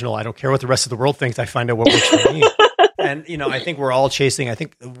to your original, I don't care what the rest of the world thinks. I find out what works for me. And, I think we're all chasing, I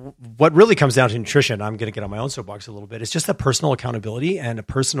think what really comes down to nutrition, I'm going to get on my own soapbox a little bit. It's just a personal accountability and a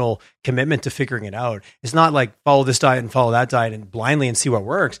personal commitment to figuring it out. It's not like follow this diet and follow that diet and blindly and see what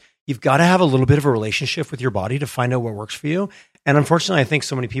works. You've got to have a little bit of a relationship with your body to find out what works for you. And unfortunately, I think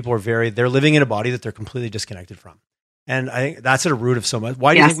so many people they're living in a body that they're completely disconnected from. And I think that's at the root of so much.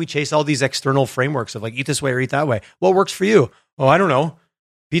 Why do you think we chase all these external frameworks of like, eat this way or eat that way? What works for you? Oh, I don't know.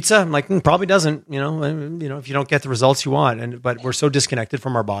 Pizza? I'm like, probably doesn't, if you don't get the results you want. But we're so disconnected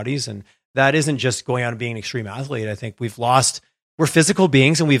from our bodies. And that isn't just going out and being an extreme athlete. I think we're physical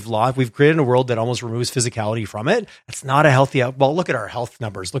beings and we've created a world that almost removes physicality from it. It's not a healthy, look at our health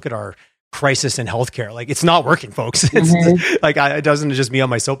numbers. Look at our crisis in healthcare. Like it's not working, folks. It's like, it doesn't just me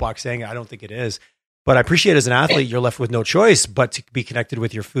on my soapbox saying, I don't think it is. But I appreciate as an athlete, you're left with no choice but to be connected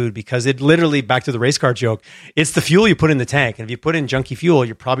with your food because it literally, back to the race car joke, it's the fuel you put in the tank. And if you put in junky fuel,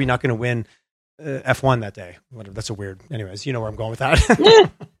 you're probably not going to win F1 that day. Whatever. That's a weird, anyways, you know where I'm going with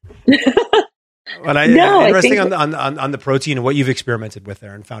that. But interesting on the protein and what you've experimented with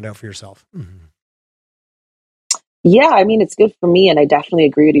there and found out for yourself. Mm-hmm. Yeah, I mean, it's good for me. And I definitely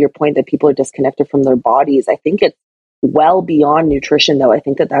agree to your point that people are disconnected from their bodies. I think it's well beyond nutrition, though. I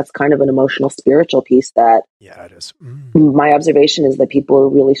think that that's kind of an emotional, spiritual piece that Yeah, it is. my observation is that people are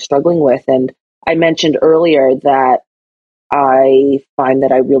really struggling with. And I mentioned earlier that I find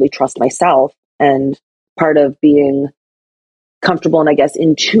that I really trust myself. And part of being comfortable and I guess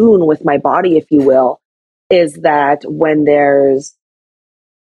in tune with my body, if you will, is that when there's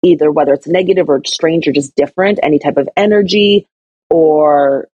either whether it's negative or strange or just different, any type of energy,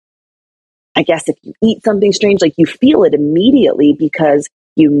 or I guess if you eat something strange, like you feel it immediately because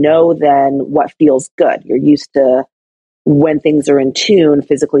you know then what feels good. You're used to when things are in tune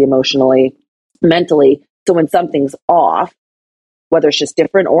physically, emotionally, mentally. So when something's off, whether it's just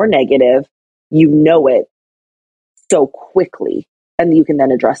different or negative, you know it so quickly. And you can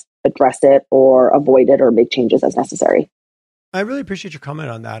then address it or avoid it or make changes as necessary. I really appreciate your comment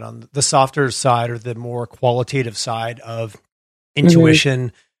on that, on the softer side or the more qualitative side of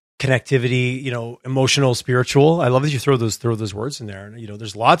intuition, connectivity, emotional, spiritual. I love that you throw those words in there. And,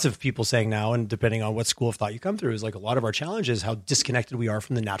 there's lots of people saying now, and depending on what school of thought you come through, is like a lot of our challenge is how disconnected we are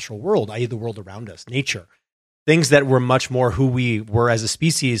from the natural world, i.e. the world around us, nature, things that were much more who we were as a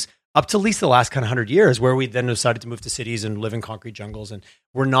species up to at least the last kind of 100 years, where we then decided to move to cities and live in concrete jungles. And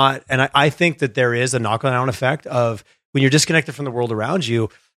we're not, and I think that there is a knock-on effect of when you're disconnected from the world around you,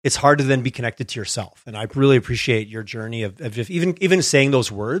 it's hard to then be connected to yourself. And I really appreciate your journey of even saying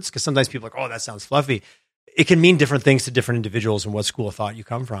those words, because sometimes people are like, oh, that sounds fluffy. It can mean different things to different individuals and what school of thought you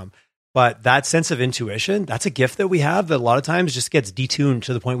come from. But that sense of intuition, that's a gift that we have that a lot of times just gets detuned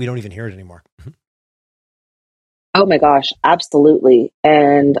to the point we don't even hear it anymore. Oh my gosh, absolutely.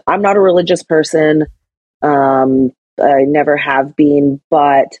 And I'm not a religious person. I never have been.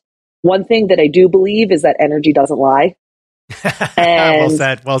 But one thing that I do believe is that energy doesn't lie. And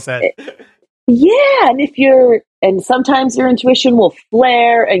well said. Yeah. And sometimes your intuition will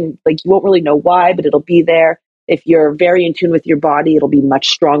flare and like you won't really know why, but it'll be there. If you're very in tune with your body, it'll be much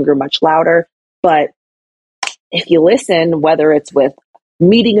stronger, much louder. But if you listen, whether it's with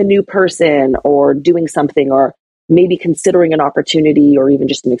meeting a new person or doing something or maybe considering an opportunity or even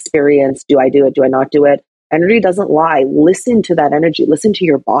just an experience, do I do it? Do I not do it? Energy doesn't lie. Listen to that energy. Listen to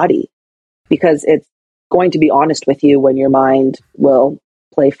your body, because it's going to be honest with you when your mind will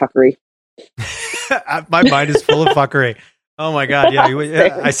play fuckery. My mind is full of fuckery. Oh my God.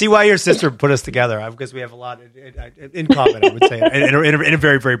 Yeah. I see why your sister put us together, because we have a lot in common, I would say, in a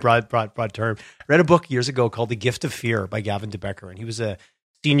very, very broad term. I read a book years ago called The Gift of Fear by Gavin de Becker. And he was a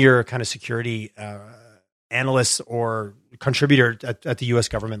senior kind of security analyst or contributor at the US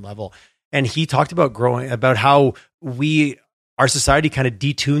government level. And he talked about how our society kind of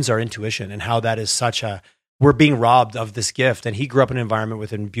detunes our intuition and how that is we're being robbed of this gift. And he grew up in an environment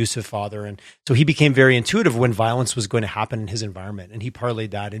with an abusive father. And so he became very intuitive when violence was going to happen in his environment. And he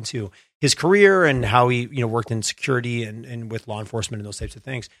parlayed that into his career and how he, worked in security and with law enforcement and those types of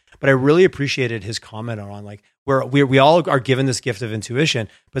things. But I really appreciated his comment on like, where we all are given this gift of intuition,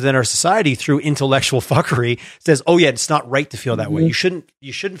 but then our society through intellectual fuckery says, oh yeah, it's not right to feel that way. You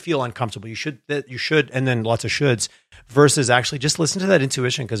shouldn't feel uncomfortable. You should, and then lots of shoulds, versus actually just listen to that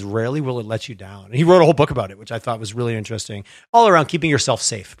intuition, because rarely will it let you down. And he wrote a whole book about it, which I thought was really interesting, all around keeping yourself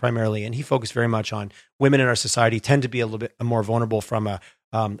safe primarily. And he focused very much on women in our society tend to be a little bit more vulnerable from a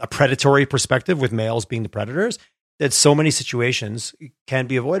predatory perspective, with males being the predators, that so many situations can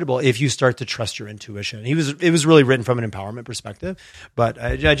be avoidable if you start to trust your intuition. It was really written from an empowerment perspective, but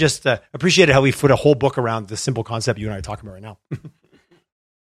I just appreciated how we put a whole book around the simple concept you and I are talking about right now.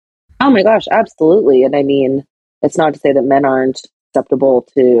 Oh my gosh, absolutely. And I mean, it's not to say that men aren't susceptible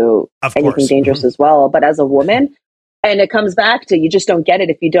to anything dangerous as well, but as a woman, and it comes back to, you just don't get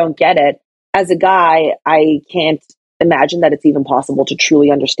it if you don't get it. As a guy, I can't imagine that it's even possible to truly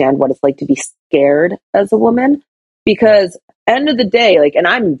understand what it's like to be scared as a woman. Because end of the day, like, and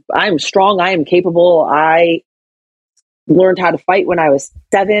I'm strong, I am capable. I learned how to fight when I was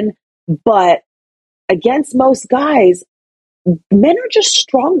 7, but against most guys, men are just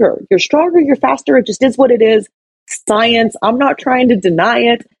stronger. You're stronger, you're faster. It just is what it is. Science. I'm not trying to deny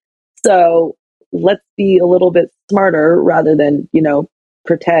it. So let's be a little bit smarter rather than,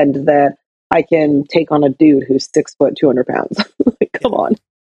 pretend that I can take on a dude who's 6 foot, 200 pounds. Like, come on.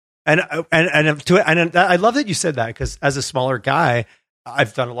 And I love that you said that, because as a smaller guy,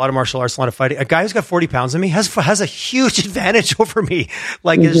 I've done a lot of martial arts, a lot of fighting. A guy who's got 40 pounds of me has a huge advantage over me.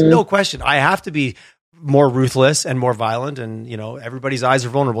 Like, there's no question. I have to be more ruthless and more violent, and everybody's eyes are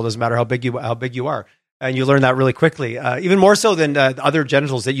vulnerable. Doesn't matter how big you are. And you learn that really quickly, even more so than other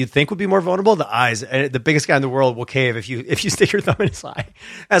genitals that you'd think would be more vulnerable. The eyes, and the biggest guy in the world will cave if you stick your thumb in his eye,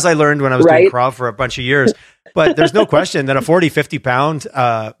 as I learned when I was doing crawl for a bunch of years. But there's no question that a 40, 50 pound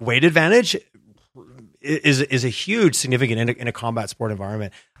weight advantage is a huge significant in a combat sport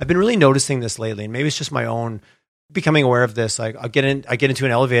environment. I've been really noticing this lately, and maybe it's just my own becoming aware of this. Like I get into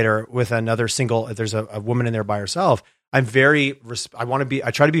an elevator with another single. If there's a woman in there by herself, I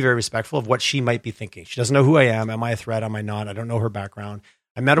try to be very respectful of what she might be thinking. She doesn't know who I am. Am I a threat? Am I not? I don't know her background.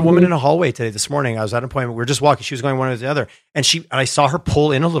 I met a woman in a hallway this morning. I was at an appointment. We were just walking. She was going one or the other. And I saw her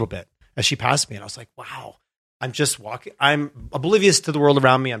pull in a little bit as she passed me. And I was like, wow, I'm just walking. I'm oblivious to the world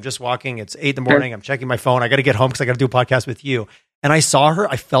around me. I'm just walking. It's 8 a.m. I'm checking my phone. I got to get home because I got to do a podcast with you. And I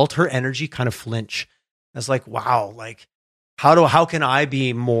felt her energy kind of flinch. I was like, wow, like, how can I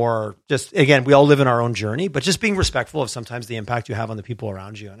be more just, again, we all live in our own journey, but just being respectful of sometimes the impact you have on the people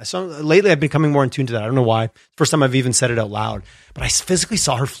around you. And lately I've been becoming more in tune to that. I don't know why. First time I've even said it out loud, but I physically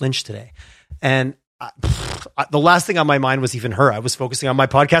saw her flinch today. And the last thing on my mind was even her. I was focusing on my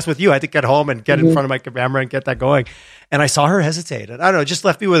podcast with you. I had to get home and get in front of my camera and get that going. And I saw her hesitate. And I don't know, it just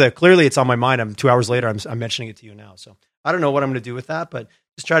left me with it. Clearly it's on my mind. 2 hours later, I'm mentioning it to you now. So I don't know what I'm going to do with that, but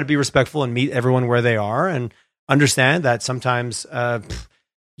just try to be respectful and meet everyone where they are and understand that sometimes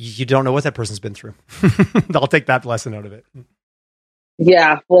you don't know what that person's been through. I'll take that lesson out of it.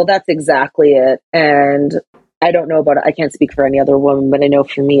 Yeah, well, that's exactly it. And I don't know about it. I can't speak for any other woman, but I know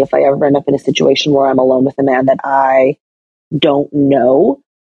for me, if I ever end up in a situation where I'm alone with a man that I don't know,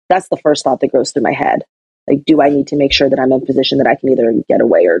 that's the first thought that goes through my head. Like, do I need to make sure that I'm in a position that I can either get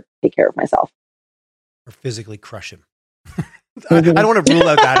away or take care of myself? Or physically crush him. I don't want to rule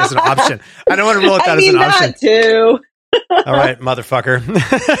out that as an option. I don't want to rule out that as an option. Too. All right, motherfucker.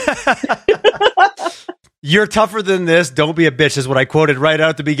 You're tougher than this. Don't be a bitch is what I quoted right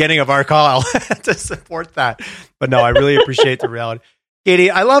out at the beginning of our call to support that. But no, I really appreciate the reality.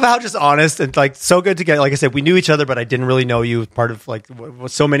 Katie, I love how just honest and like so good to get, like I said, we knew each other, but I didn't really know you. Part of like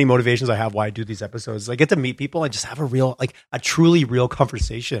so many motivations I have why I do these episodes. I get to meet people and just have a truly real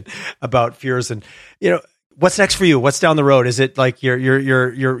conversation about fears and, what's next for you? What's down the road? Is it like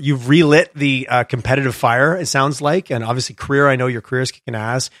you've relit the competitive fire? It sounds like, and obviously career. I know your career is kicking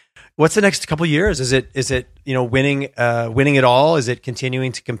ass. What's the next couple of years? Is it winning it all? Is it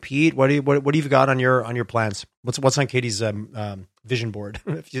continuing to compete? What do you got on your plans? What's on Katie's vision board?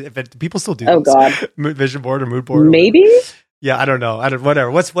 if people still do, vision board or mood board, maybe. Yeah, I don't know. Whatever.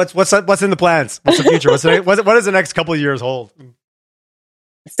 What's in the plans? What's the future? What does the next couple of years hold?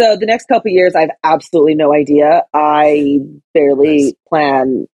 So the next couple of years, I have absolutely no idea. I barely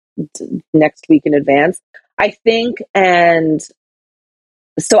plan next week in advance, I think. And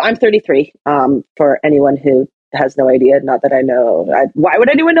so I'm 33, for anyone who has no idea. Not that I know. Why would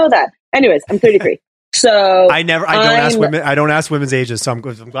anyone know that? Anyways, I'm 33. So I don't ask women. I don't ask women's ages. So I'm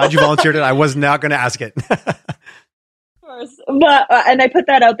glad you volunteered it. I was not going to ask it. Of course. But, and I put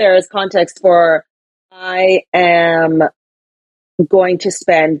that out there as context for, I am going to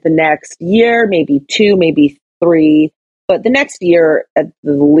spend the next year, maybe 2, maybe 3, but the next year at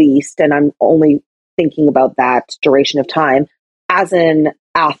the least, and I'm only thinking about that duration of time as an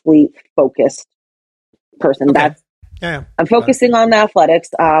athlete focused person. Okay. I'm focusing on the athletics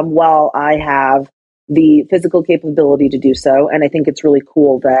while I have the physical capability to do so. And I think it's really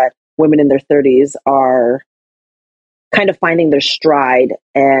cool that women in their 30s are kind of finding their stride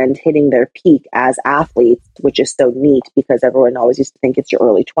and hitting their peak as athletes, which is so neat because everyone always used to think it's your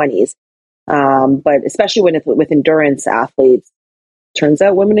early 20s. But especially when it's with endurance athletes, turns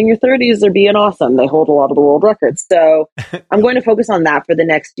out women in your 30s are being awesome. They hold a lot of the world records. So I'm going to focus on that for the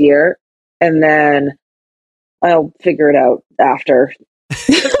next year, and then I'll figure it out after.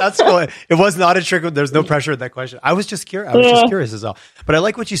 That's cool. It was not a trick. There's no pressure in that question. I was just curious. I was just curious as well. But I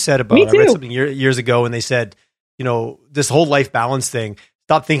like what you said about, I read something years ago when they said, this whole life balance thing,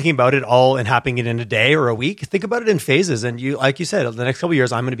 stop thinking about it all and happening in a day or a week. Think about it in phases. And like you said, the next couple of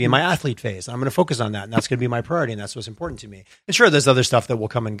years, I'm going to be in my athlete phase. I'm going to focus on that. And that's going to be my priority. And that's what's important to me. And sure, there's other stuff that will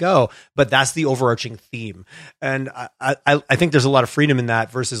come and go, but that's the overarching theme. And I think there's a lot of freedom in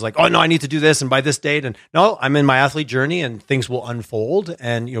that versus like, oh no, I need to do this and by this date. And no, I'm in my athlete journey and things will unfold.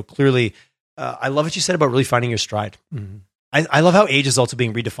 And, clearly, I love what you said about really finding your stride. Mm-hmm. I love how age is also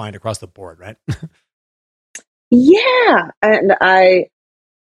being redefined across the board, right? Yeah. And I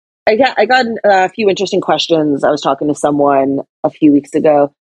got a few interesting questions. I was talking to someone a few weeks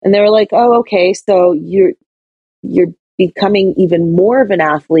ago and they were like, oh, okay. So you're becoming even more of an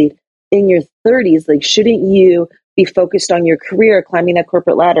athlete in your 30s. Like, shouldn't you be focused on your career, climbing that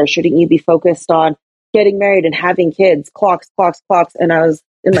corporate ladder? Shouldn't you be focused on getting married and having kids? Clocks. And I was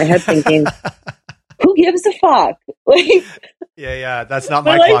in my head thinking, who gives a fuck? Like, Yeah. That's not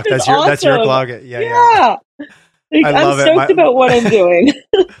my clock. That's your clock. Yeah. Like, I'm stoked about what I'm doing.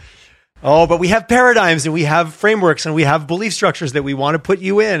 Oh, but we have paradigms and we have frameworks and we have belief structures that we want to put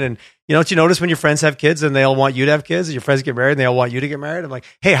you in. And don't you notice when your friends have kids and they all want you to have kids, and your friends get married and they all want you to get married? I'm like,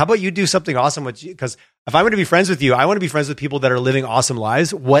 hey, how about you do something awesome with you? Because if I'm going to be friends with you, I want to be friends with people that are living awesome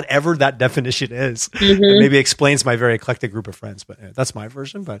lives, whatever that definition is. Mm-hmm. It maybe explains my very eclectic group of friends, but that's my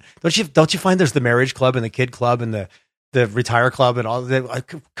version. But don't you find there's the marriage club and the kid club and the retire club and all that?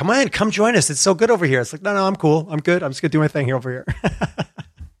 Like, come join us. It's so good over here. It's like, no, I'm cool. I'm good. I'm just going to do my thing here over here.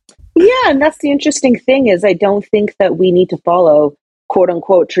 Yeah, and that's the interesting thing is I don't think that we need to follow quote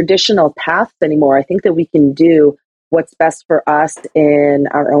unquote traditional paths anymore. I think that we can do what's best for us in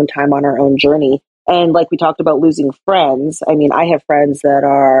our own time on our own journey. And like we talked about losing friends, I mean, I have friends that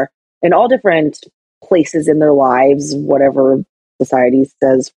are in all different places in their lives, whatever society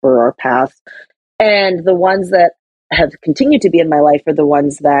says for our paths. And the ones that have continued to be in my life are the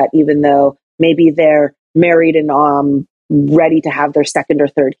ones that, even though maybe they're married and ready to have their second or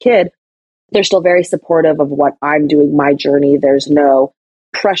third kid, they're still very supportive of what I'm doing, my journey. There's no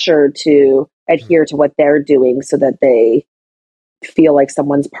pressure to adhere to what they're doing so that they feel like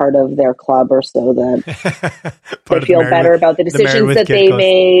someone's part of their club, or so that they feel better about the decisions that they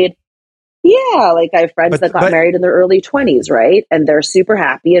made. Yeah, like I have friends that got married in their early 20s, right? And they're super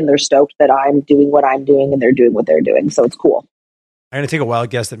happy and they're stoked that I'm doing what I'm doing and they're doing what they're doing. So it's cool. I'm going to take a wild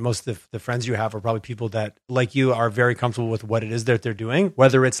guess that most of the friends you have are probably people that, like you, are very comfortable with what it is that they're doing.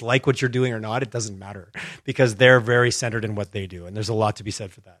 Whether it's like what you're doing or not, it doesn't matter, because they're very centered in what they do. And there's a lot to be said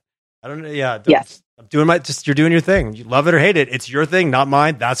for that. I don't know. Yeah. Yes. I'm doing you're doing your thing. You love it or hate it. It's your thing, not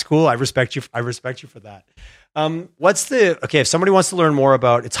mine. That's cool. I respect you. I respect you for that. If somebody wants to learn more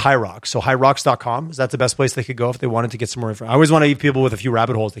about, it's High Rocks. So highrocks.com. Is that the best place they could go if they wanted to get some more information? I always want to leave people with a few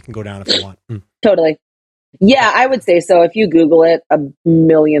rabbit holes they can go down if they want. Totally. Yeah, I would say so. If you Google it, a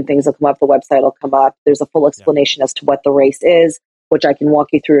million things will come up. The website will come up. There's a full explanation as to what the race is, which I can walk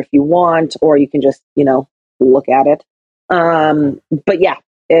you through if you want, or you can just, look at it. But yeah,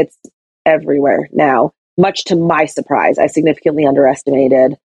 it's everywhere now. Much to my surprise, I significantly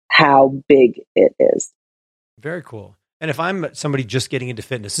underestimated how big it is. Very cool. And if I'm somebody just getting into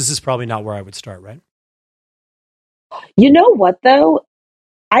fitness, this is probably not where I would start, right? You know what, though?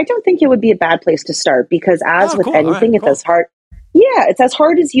 I don't think it would be a bad place to start, because as with anything, it's as hard. Yeah, it's as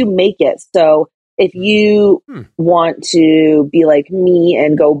hard as you make it. So if you want to be like me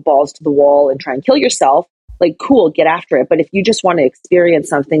and go balls to the wall and try and kill yourself, like, cool, get after it. But if you just want to experience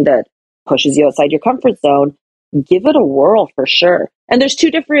something that pushes you outside your comfort zone, give it a whirl for sure. And there's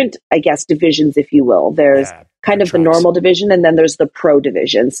two different, I guess, divisions, if you will. There's kind of the normal division, and then there's the pro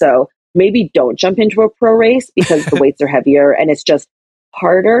division. So maybe don't jump into a pro race because the weights are heavier and it's just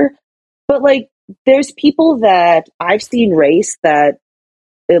harder. But like, there's people that I've seen race that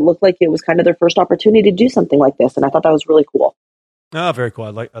it looked like it was kind of their first opportunity to do something like this, and I thought that was really cool. Oh, very cool. I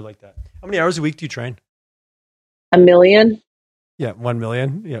like that. How many hours a week do you train? 1 million. Yeah, 1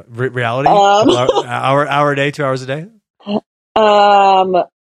 million. Yeah, reality. Hour a day, 2 hours a day.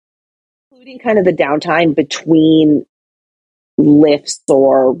 Including kind of the downtime between lifts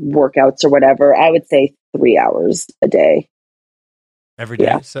or workouts or whatever, I would say 3 hours a day. Every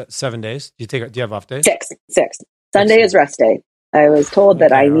day, 7 days. Do you have off days? Six. Sunday is rest day. I was told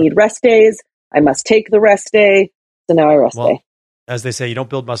that I need rest days. I must take the rest day. So now I rest day. As they say, you don't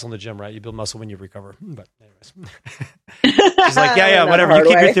build muscle in the gym, right? You build muscle when you recover. But anyways, she's like, yeah, whatever. You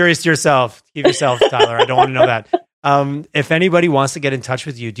keep your theories to yourself. Keep yourself, Tyler. I don't want to know that. If anybody wants to get in touch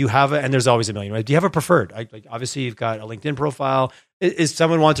with you, do you have and there's always a million, right? Do you have a preferred? Obviously, you've got a LinkedIn profile. Is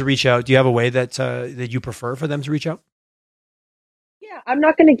someone want to reach out? Do you have a way that you prefer for them to reach out? Yeah, I'm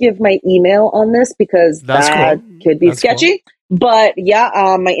not going to give my email on this because that could be sketchy. Cool. But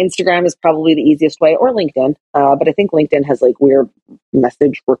yeah, my Instagram is probably the easiest way, or LinkedIn. But I think LinkedIn has like weird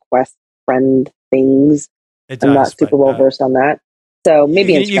message request friend things. It does, I'm not super well versed on that. So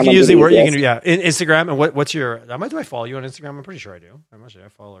maybe Instagram. You can use the word. You can Instagram. And what's your? Do I follow you on Instagram? I'm pretty sure I do. I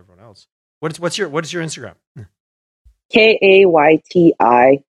follow everyone else. What's your Instagram?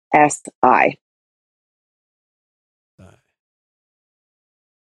 KAYTISI.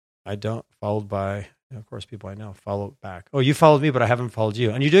 I don't, followed by, of course, people I know. Follow back. Oh, you followed me, but I haven't followed you.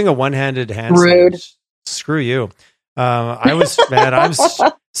 And you're doing a one-handed handstand. Rude. Screw you. I'm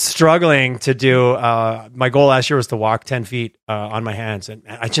struggling to do, my goal last year was to walk 10 feet on my hands. And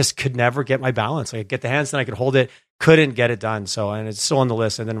I just could never get my balance. I could get the handstand, I could hold it, couldn't get it done. So, and it's still on the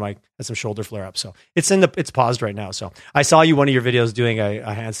list. And then I had some shoulder flare up. So it's paused right now. So I saw one of your videos doing a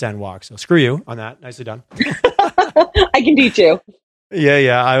handstand walk. So screw you on that. Nicely done. I can teach you.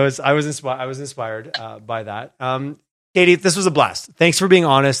 Yeah. I was inspired by that. Katie, this was a blast. Thanks for being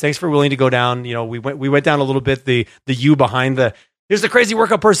honest. Thanks for willing to go down. You know, we went down a little bit the you behind the here's the crazy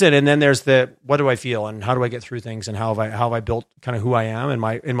workout person, and then there's the what do I feel and how do I get through things and how have I built kind of who I am in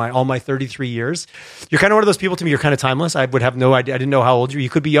my all my 33 years. You're kind of one of those people to me. You're kind of timeless. I would have no idea. I didn't know how old you are. You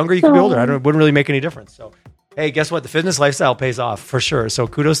could be younger. You could be older. It wouldn't really make any difference. So, hey, guess what? The fitness lifestyle pays off for sure. So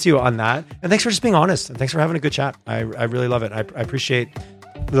kudos to you on that. And thanks for just being honest. And thanks for having a good chat. I really love it. I appreciate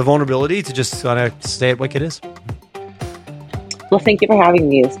the vulnerability to just kind of stay at what it is. Well, thank you for having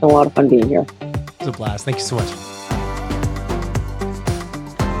me. It's been a lot of fun being here. It's a blast. Thank you so much.